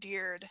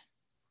endeared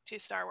to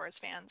Star Wars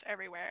fans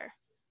everywhere.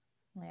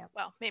 Yeah.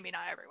 Well, maybe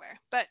not everywhere,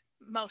 but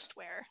most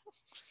where.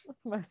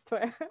 Most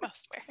where.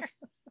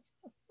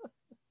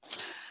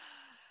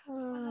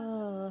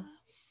 Oh.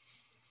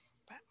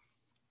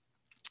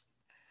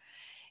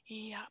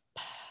 Yep.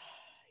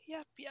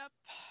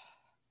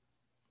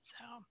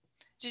 So,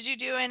 did you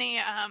do any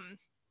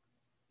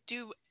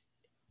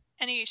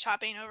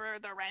shopping over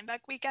the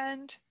Rhinebeck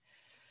weekend?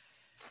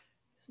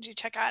 Did you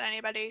check out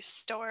anybody's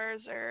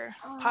stores or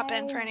pop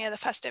in for any of the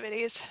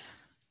festivities?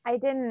 I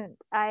didn't.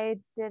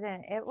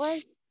 It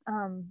was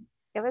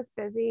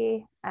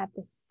busy at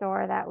the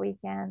store that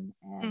weekend,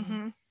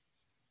 and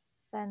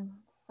then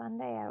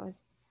Sunday what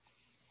was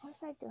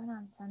I doing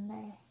on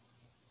Sunday?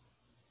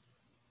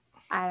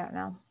 I don't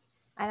know.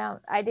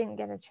 I didn't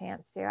get a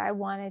chance to. I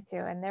wanted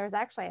to, and there was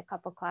actually a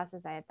couple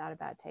classes I had thought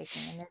about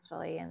taking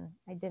initially, and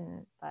I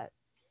didn't. But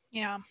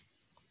yeah,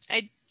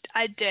 I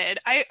did.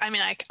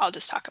 I'll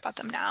just talk about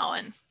them now.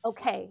 And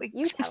okay,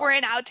 since we're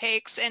in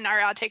outtakes, and our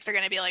outtakes are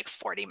going to be like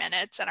 40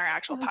 minutes, and our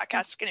actual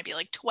podcast is going to be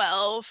like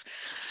 12.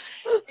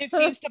 It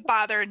seems to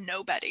bother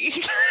nobody.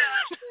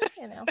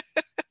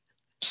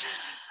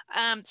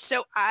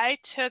 So I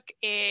took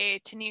a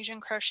Tunisian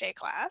crochet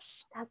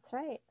class. That's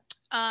right.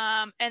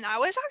 And that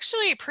was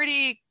actually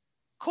pretty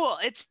cool.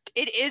 It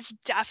is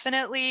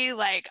definitely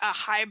like a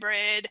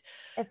hybrid.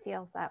 It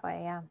feels that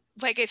way, yeah.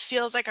 Like it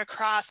feels like a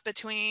cross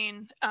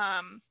between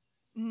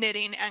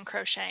knitting and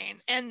crocheting,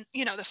 and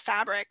the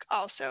fabric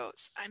also.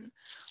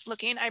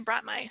 I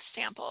brought my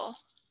sample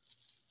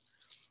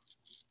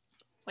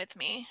with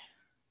me.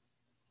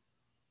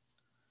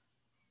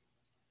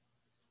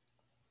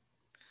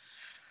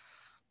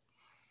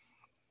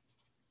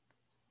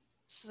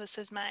 So this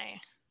is my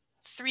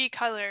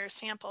 3-color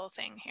sample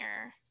thing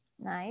here.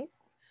 Nice.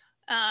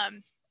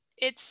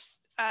 It's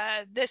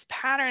this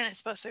pattern is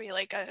supposed to be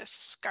like a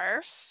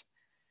scarf,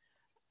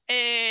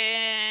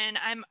 and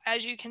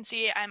as you can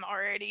see, I'm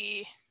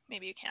already,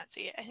 maybe you can't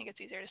see it, I think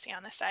it's easier to see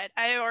on this side,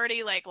 I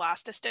already like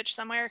lost a stitch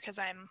somewhere because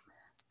I'm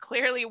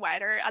clearly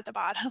wider at the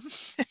bottom.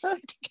 So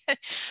I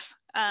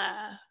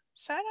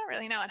don't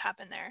really know what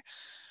happened there.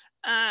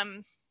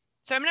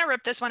 So I'm going to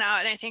rip this one out,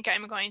 and I think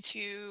I'm going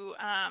to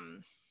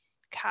I'm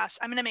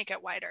going to make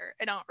it wider.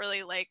 I don't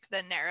really like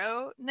the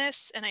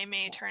narrowness, and I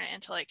may turn it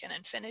into like an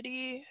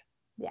infinity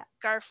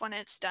scarf when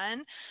it's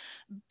done.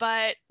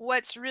 But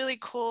what's really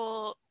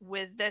cool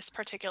with this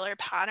particular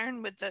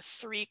pattern with the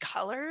 3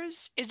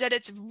 colors is that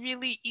it's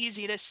really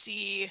easy to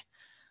see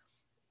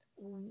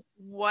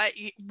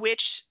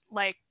which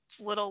like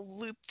little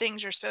loop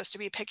things you're supposed to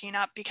be picking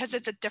up, because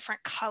it's a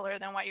different color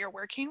than what you're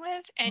working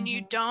with, and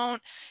you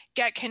don't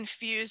get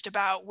confused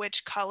about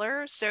which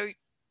color. So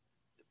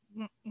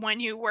when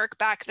you work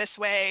back this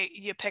way,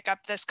 you pick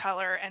up this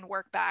color and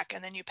work back,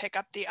 and then you pick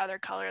up the other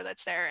color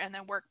that's there and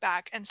then work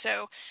back. And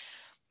so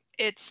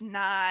it's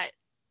not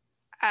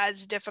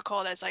as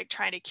difficult as like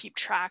trying to keep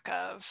track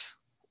of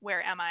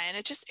where am I, and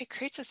it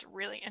creates this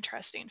really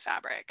interesting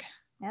fabric.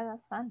 Yeah,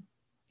 that's fun.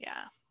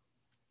 Yeah,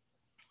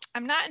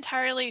 I'm not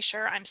entirely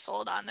sure I'm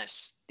sold on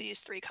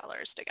these three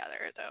colors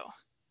together though.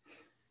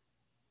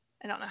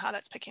 I don't know how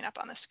that's picking up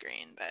on the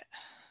screen, but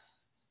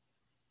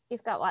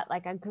you've got what,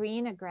 like a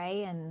green, a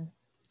gray, and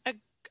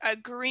a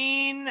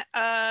green,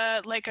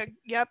 like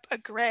a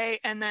gray,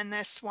 and then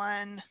this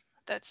one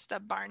that's the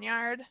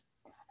barnyard.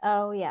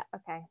 Oh yeah,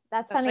 okay.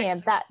 That's funny.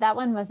 Like, that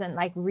one wasn't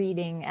like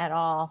reading at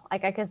all.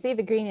 Like I can see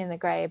the green and the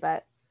gray,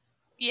 but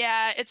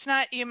yeah, it's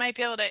not. You might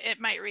be able to. It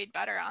might read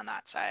better on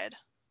that side.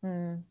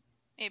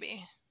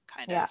 Maybe,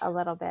 kind of. Yeah, a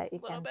little bit. You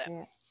can see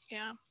it.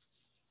 Yeah.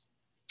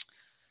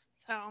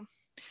 So,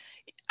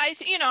 I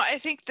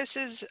think this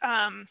is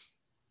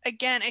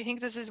again. I think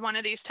this is one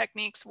of these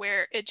techniques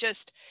where it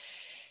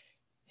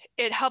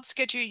helps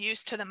get you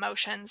used to the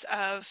motions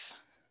of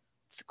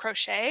the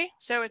crochet.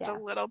 So it's a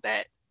little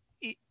bit.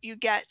 You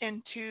get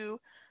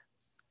into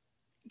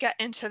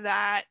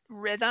that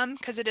rhythm,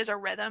 because it is a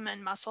rhythm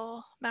and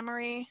muscle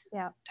memory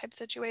type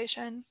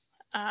situation.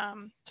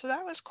 So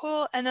that was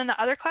cool. And then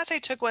the other class I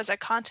took was a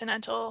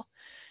continental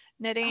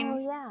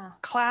knitting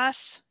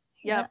class.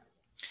 Yep.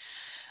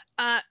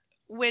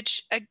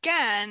 Which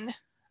again,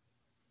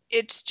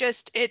 it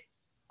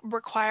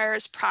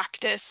requires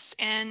practice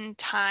and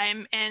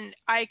time, and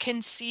I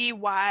can see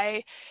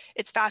why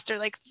it's faster.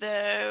 Like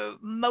the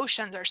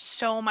motions are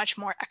so much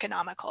more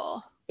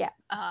economical.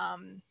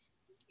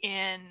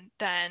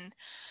 Than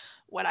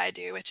what I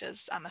do, which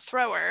is I'm a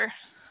thrower.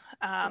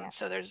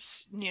 So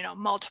there's,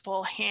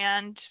 multiple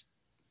hand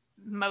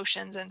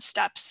motions and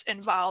steps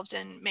involved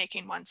in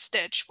making one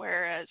stitch.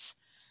 Whereas,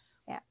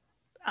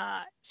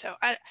 so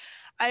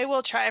I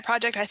will try a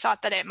project. I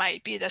thought that it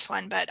might be this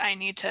one, but I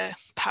need to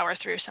power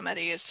through some of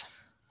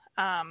these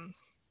right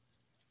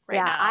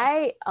now.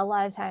 I a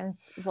lot of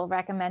times will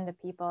recommend to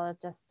people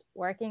just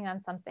working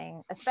on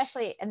something,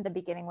 especially in the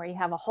beginning where you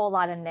have a whole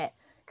lot of knit.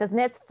 Because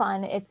knit's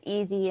fun, it's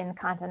easy and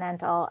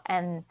continental,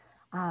 and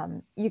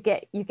you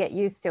get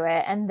used to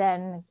it, and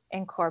then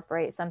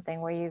incorporate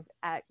something where you've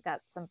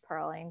got some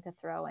purling to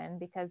throw in,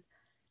 because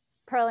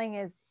purling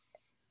is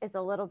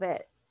a little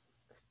bit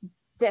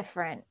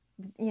different,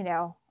 in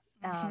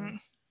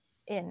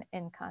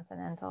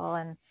continental,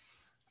 and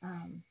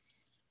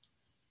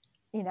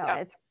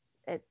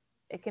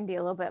it can be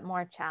a little bit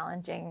more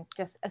challenging.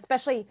 Just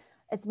especially,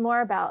 it's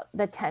more about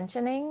the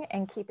tensioning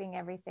and keeping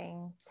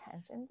everything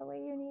tensioned the way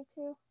you need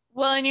to.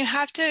 Well, and you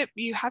have to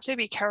be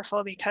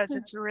careful, because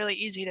it's really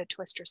easy to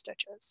twist your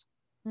stitches.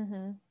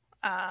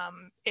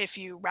 If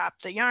you wrap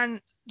the yarn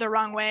the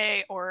wrong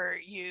way, or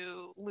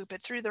you loop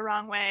it through the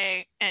wrong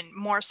way, and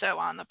more so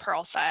on the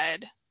purl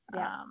side,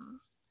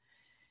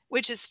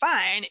 which is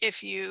fine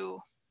if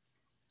you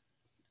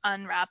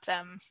unwrap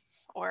them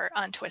or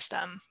untwist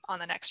them on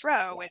the next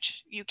row,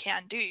 which you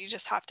can do. You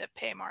just have to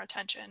pay more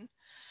attention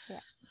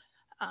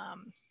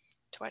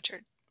to what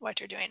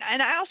you're doing.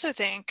 And I also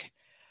think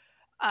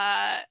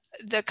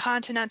the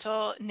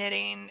continental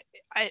knitting,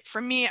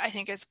 for me, I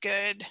think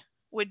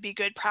would be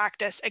good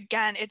practice.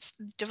 Again, it's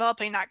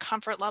developing that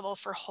comfort level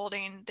for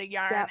holding the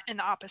yarn in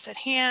the opposite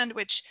hand,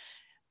 which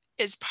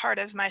is part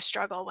of my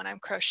struggle when I'm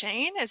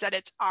crocheting, is that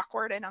it's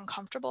awkward and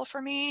uncomfortable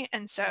for me.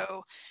 And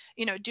so,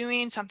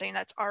 doing something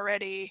that's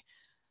already,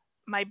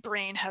 my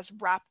brain has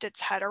wrapped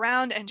its head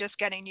around, and just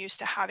getting used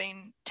to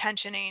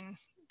tensioning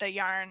the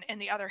yarn in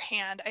the other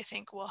hand, I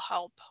think will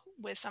help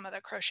with some of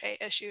the crochet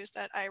issues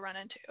that I run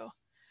into.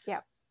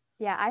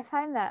 Yeah, I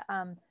find that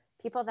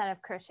people that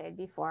have crocheted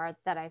before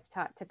that I've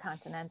taught to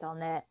continental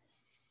knit,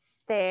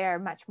 they're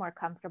much more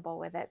comfortable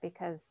with it,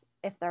 because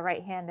if they're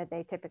right-handed,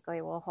 they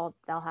typically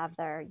they'll have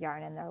their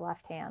yarn in their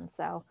left hand.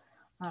 So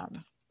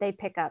they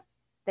pick up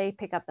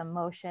the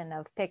motion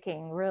of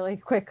picking really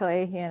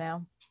quickly,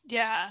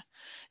 Yeah.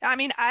 I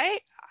mean,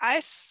 I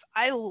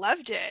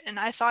loved it, and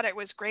I thought it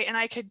was great, and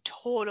I could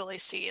totally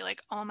see,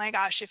 like, oh my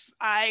gosh, if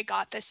I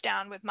got this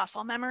down with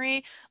muscle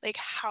memory, like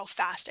how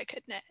fast I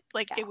could knit.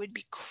 Like it would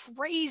be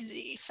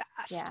crazy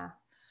fast.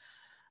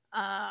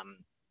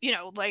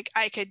 Like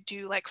I could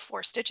do like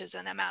 4 stitches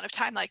in the amount of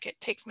time like it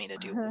takes me to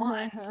do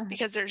one,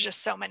 because there's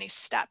just so many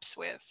steps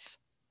with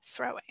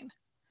throwing.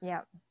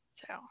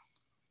 So,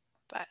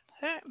 but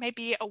it may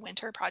be a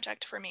winter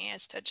project for me,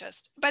 is to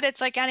but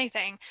it's like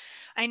anything.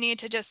 I need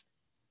to just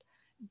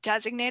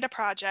designate a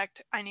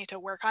project. I need to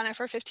work on it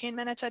for 15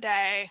 minutes a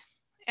day,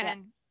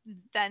 and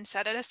then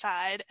set it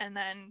aside, and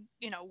then,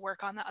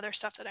 work on the other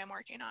stuff that I'm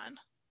working on.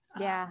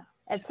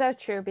 It's so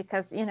true,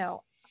 because,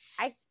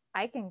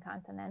 I can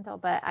continental,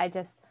 but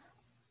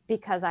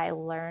because I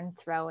learned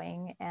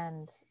throwing,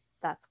 and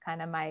that's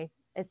kind of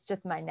it's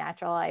just my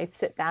natural, I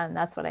sit down and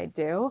that's what I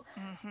do.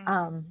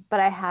 But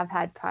I have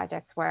had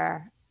projects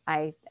where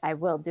I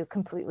will do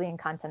completely in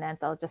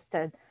continental, just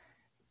to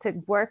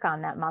work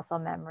on that muscle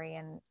memory.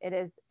 And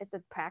it's a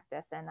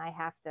practice, and I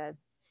have to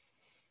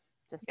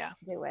just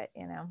do it,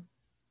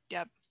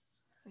 Yep,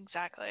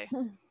 exactly.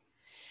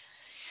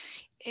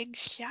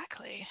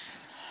 Exactly.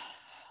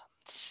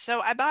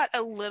 So I bought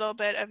a little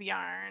bit of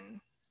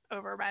yarn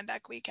over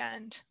Rhinebeck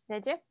weekend.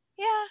 Did you?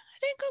 Yeah, I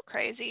didn't go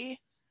crazy.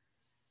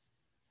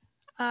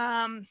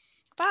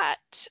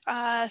 But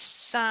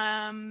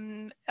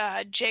some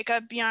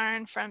Jacob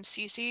yarn from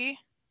CC.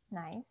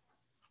 Nice.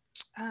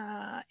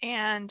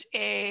 And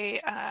a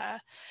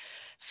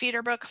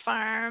Feederbrook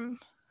Farm,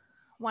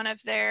 one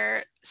of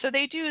their, so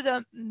they do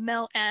the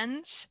mill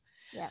ends.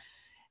 Yeah.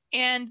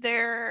 And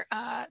they're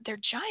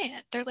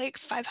giant. They're like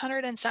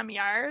 500 and some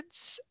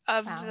yards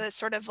of the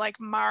sort of like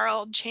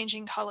marled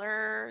changing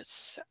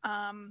colors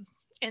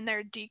in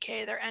their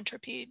DK, their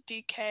entropy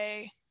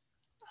DK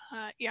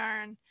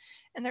yarn,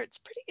 and it's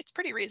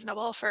pretty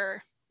reasonable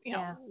for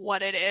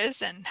what it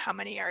is and how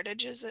many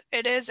yardages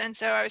it is. And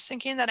so I was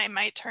thinking that I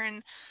might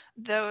turn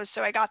those.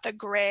 So I got the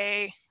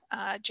gray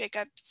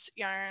Jacob's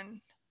yarn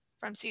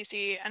from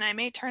CC, and I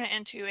may turn it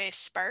into a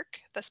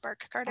the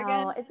Spark cardigan.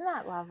 Oh, isn't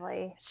that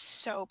lovely? It's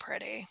so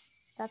pretty.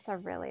 That's a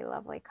really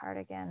lovely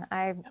cardigan.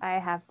 I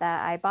have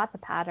that. I bought the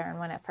pattern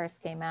when it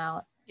first came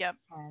out. Yep.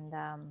 And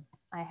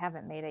I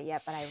haven't made it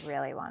yet, but I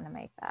really want to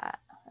make that.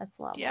 That's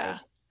lovely. Yeah.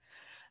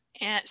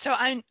 And so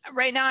I'm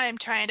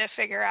trying to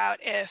figure out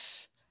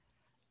if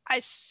I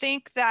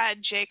think that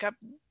Jacob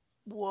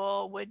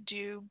wool would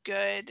do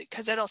good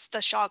because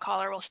the shawl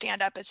collar will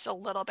stand up. It's a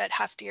little bit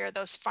heftier.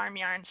 Those farm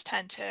yarns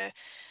tend to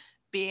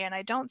be, and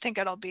I don't think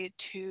it'll be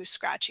too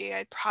scratchy.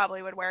 I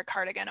probably would wear a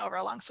cardigan over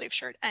a long sleeve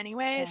shirt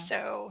anyway. Yeah.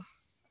 So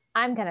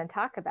I'm going to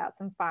talk about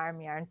some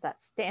farm yarns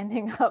that's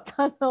standing up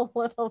on a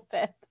little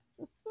bit.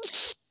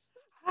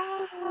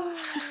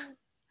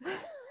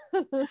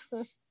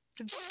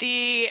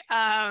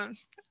 I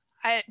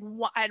had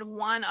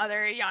one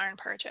other yarn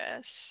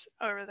purchase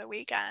over the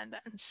weekend,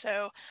 and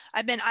so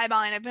I've been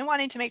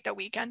wanting to make the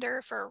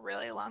Weekender for a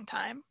really long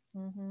time,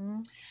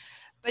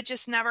 but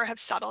just never have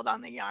settled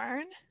on the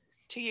yarn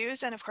to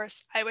use. And of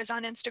course I was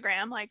on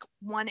Instagram, like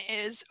one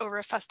is over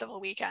a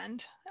festival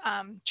weekend,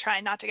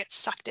 trying not to get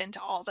sucked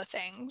into all the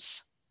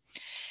things.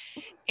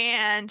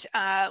 And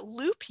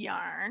Loop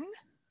Yarn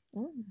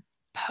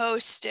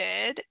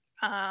posted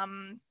a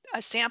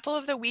sample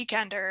of the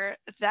Weekender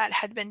that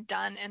had been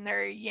done in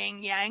their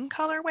Yin Yang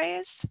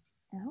colorways.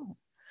 Oh.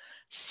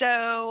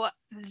 So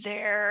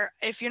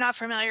if you're not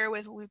familiar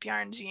with Loop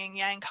Yarn's Yin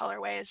Yang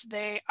colorways,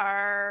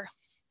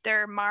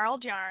 they're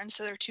marled yarns.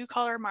 So they're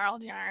 2-color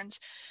marled yarns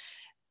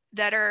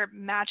that are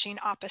matching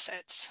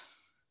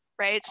opposites,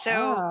 right?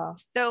 So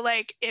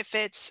like if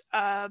it's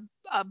a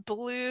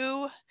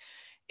blue,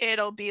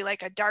 it'll be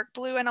like a dark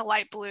blue and a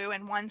light blue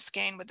in one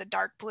skein with the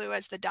dark blue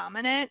as the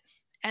dominant.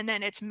 And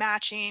then its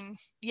matching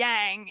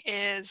yang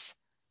is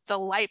the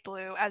light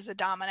blue as the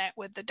dominant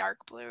with the dark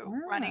blue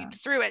running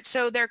through it.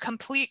 So they're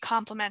complete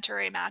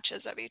complementary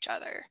matches of each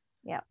other.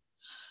 Yeah.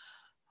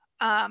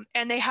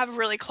 And they have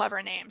really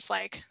clever names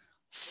like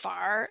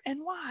Far and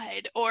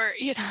Wide, or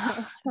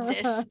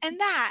this and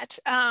that.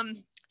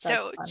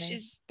 So funny.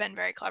 She's been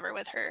very clever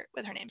with her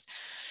names.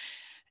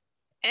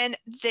 And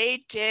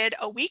they did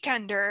a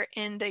Weekender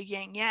in the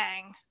Yin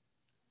Yang,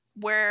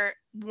 where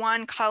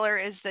one color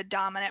is the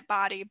dominant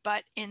body,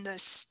 but in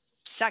this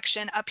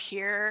section up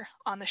here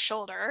on the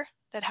shoulder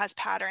that has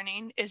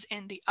patterning is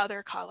in the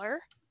other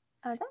color.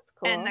 Oh, that's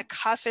cool. And the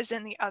cuff is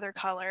in the other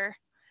color,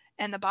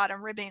 and the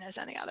bottom ribbing is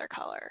in the other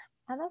color.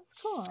 Oh, that's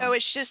cool. So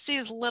it's just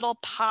these little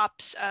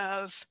pops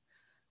of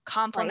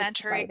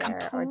complementary,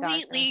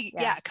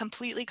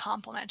 completely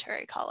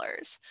complementary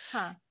colors.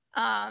 Huh.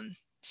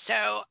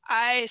 So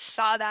I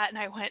saw that and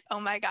I went,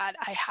 oh my God,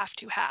 I have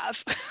to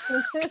have,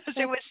 because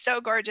it was so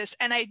gorgeous.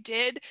 And I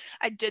did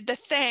the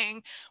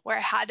thing where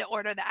I had to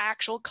order the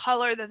actual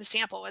color that the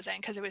sample was in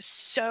because it was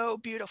so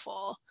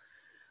beautiful.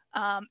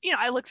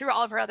 I looked through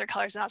all of her other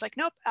colors and I was like,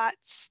 nope,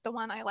 that's the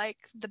one I like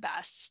the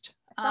best.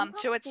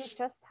 So it's,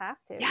 you just have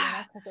to,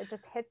 because it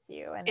just hits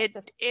you. And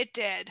it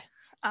did.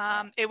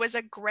 It was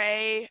a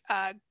gray,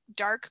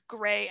 dark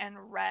gray and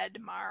red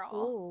marl.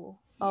 Ooh.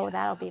 Oh,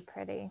 that'll be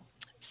pretty.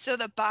 So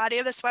the body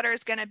of the sweater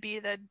is going to be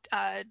the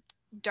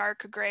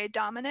dark gray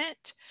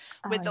dominant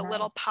with the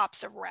little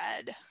pops of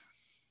red.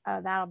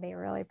 Oh, that'll be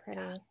really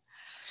pretty. Yeah.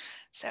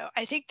 So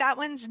I think that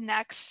one's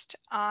next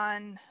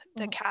on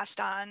the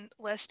cast on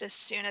list as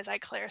soon as I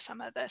clear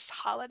some of this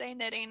holiday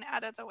knitting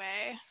out of the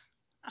way.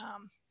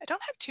 I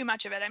don't have too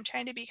much of it. I'm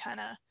trying to be kind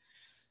of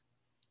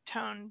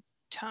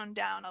toned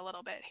down a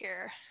little bit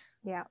here.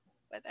 Yeah.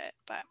 With it,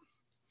 but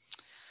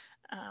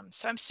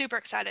so I'm super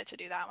excited to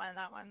do that one.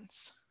 That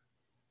one's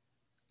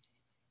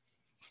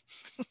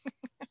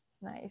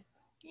nice.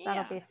 Yeah.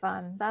 That'll be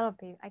fun.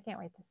 I can't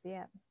wait to see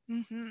it.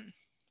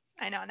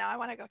 I know. Now I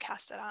want to go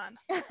cast it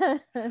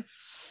on.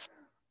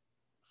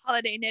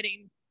 Holiday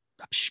knitting.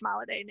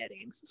 Schmoliday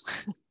knitting.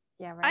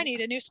 Yeah, right. I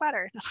need a new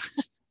sweater.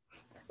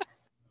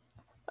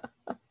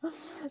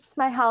 It's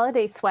my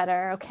holiday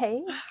sweater,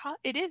 okay?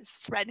 It is.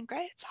 It's red and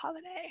gray. It's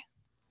holiday.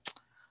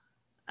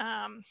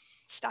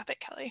 Stop it,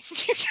 Kelly.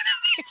 You're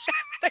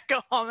gonna go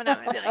home and I'm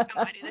gonna be like,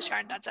 I'm gonna do the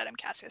yarn. That's it. I'm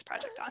casting this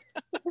project on.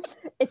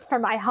 It's for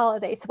my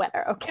holiday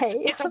sweater, okay?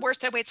 It's a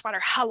worsted weight sweater.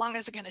 How long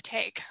is it going to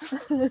take?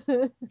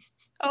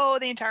 Oh,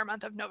 the entire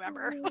month of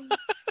November.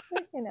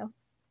 You know.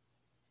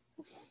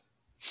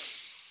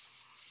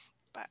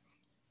 But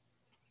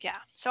yeah,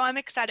 so I'm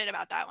excited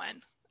about that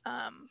one.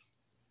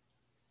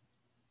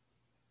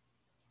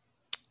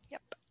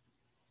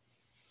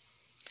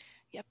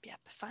 Yep.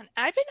 Fun.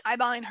 I've been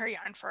eyeballing her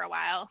yarn for a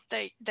while,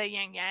 the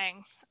Yang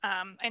Yang.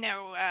 I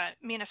know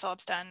Mina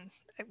Phillips done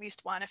at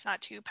least one, if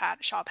not two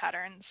shawl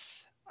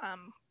patterns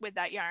with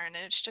that yarn.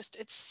 And it's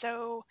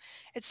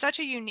such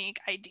a unique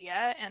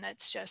idea, and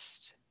it's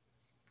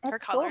her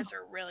colors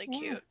are really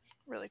cute,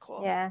 really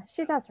cool. Yeah,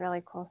 she does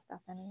really cool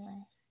stuff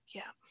anyway.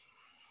 Yeah.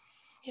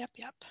 Yep.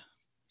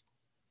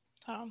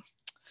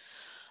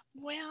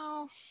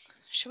 Well,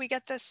 should we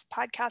get this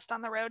podcast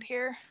on the road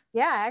here?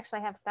 Yeah, I actually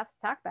have stuff to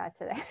talk about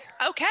today.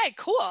 Okay,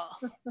 cool.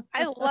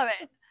 I love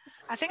it.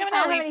 I think I'm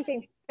going to leave. I don't have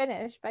anything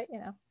finished, but you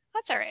know.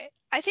 That's all right.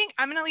 I think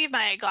I'm going to leave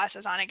my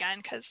glasses on again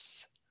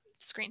because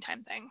screen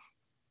time thing.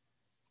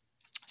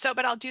 So,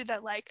 but I'll do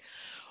the like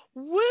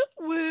woo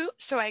woo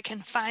so I can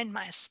find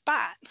my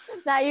spot.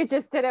 Now you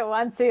just did it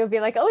once, so you'll be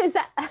like, oh, is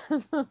that?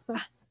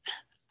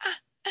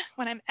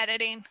 When I'm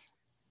editing.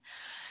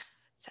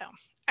 So,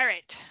 all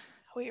right.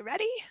 Are we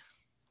ready?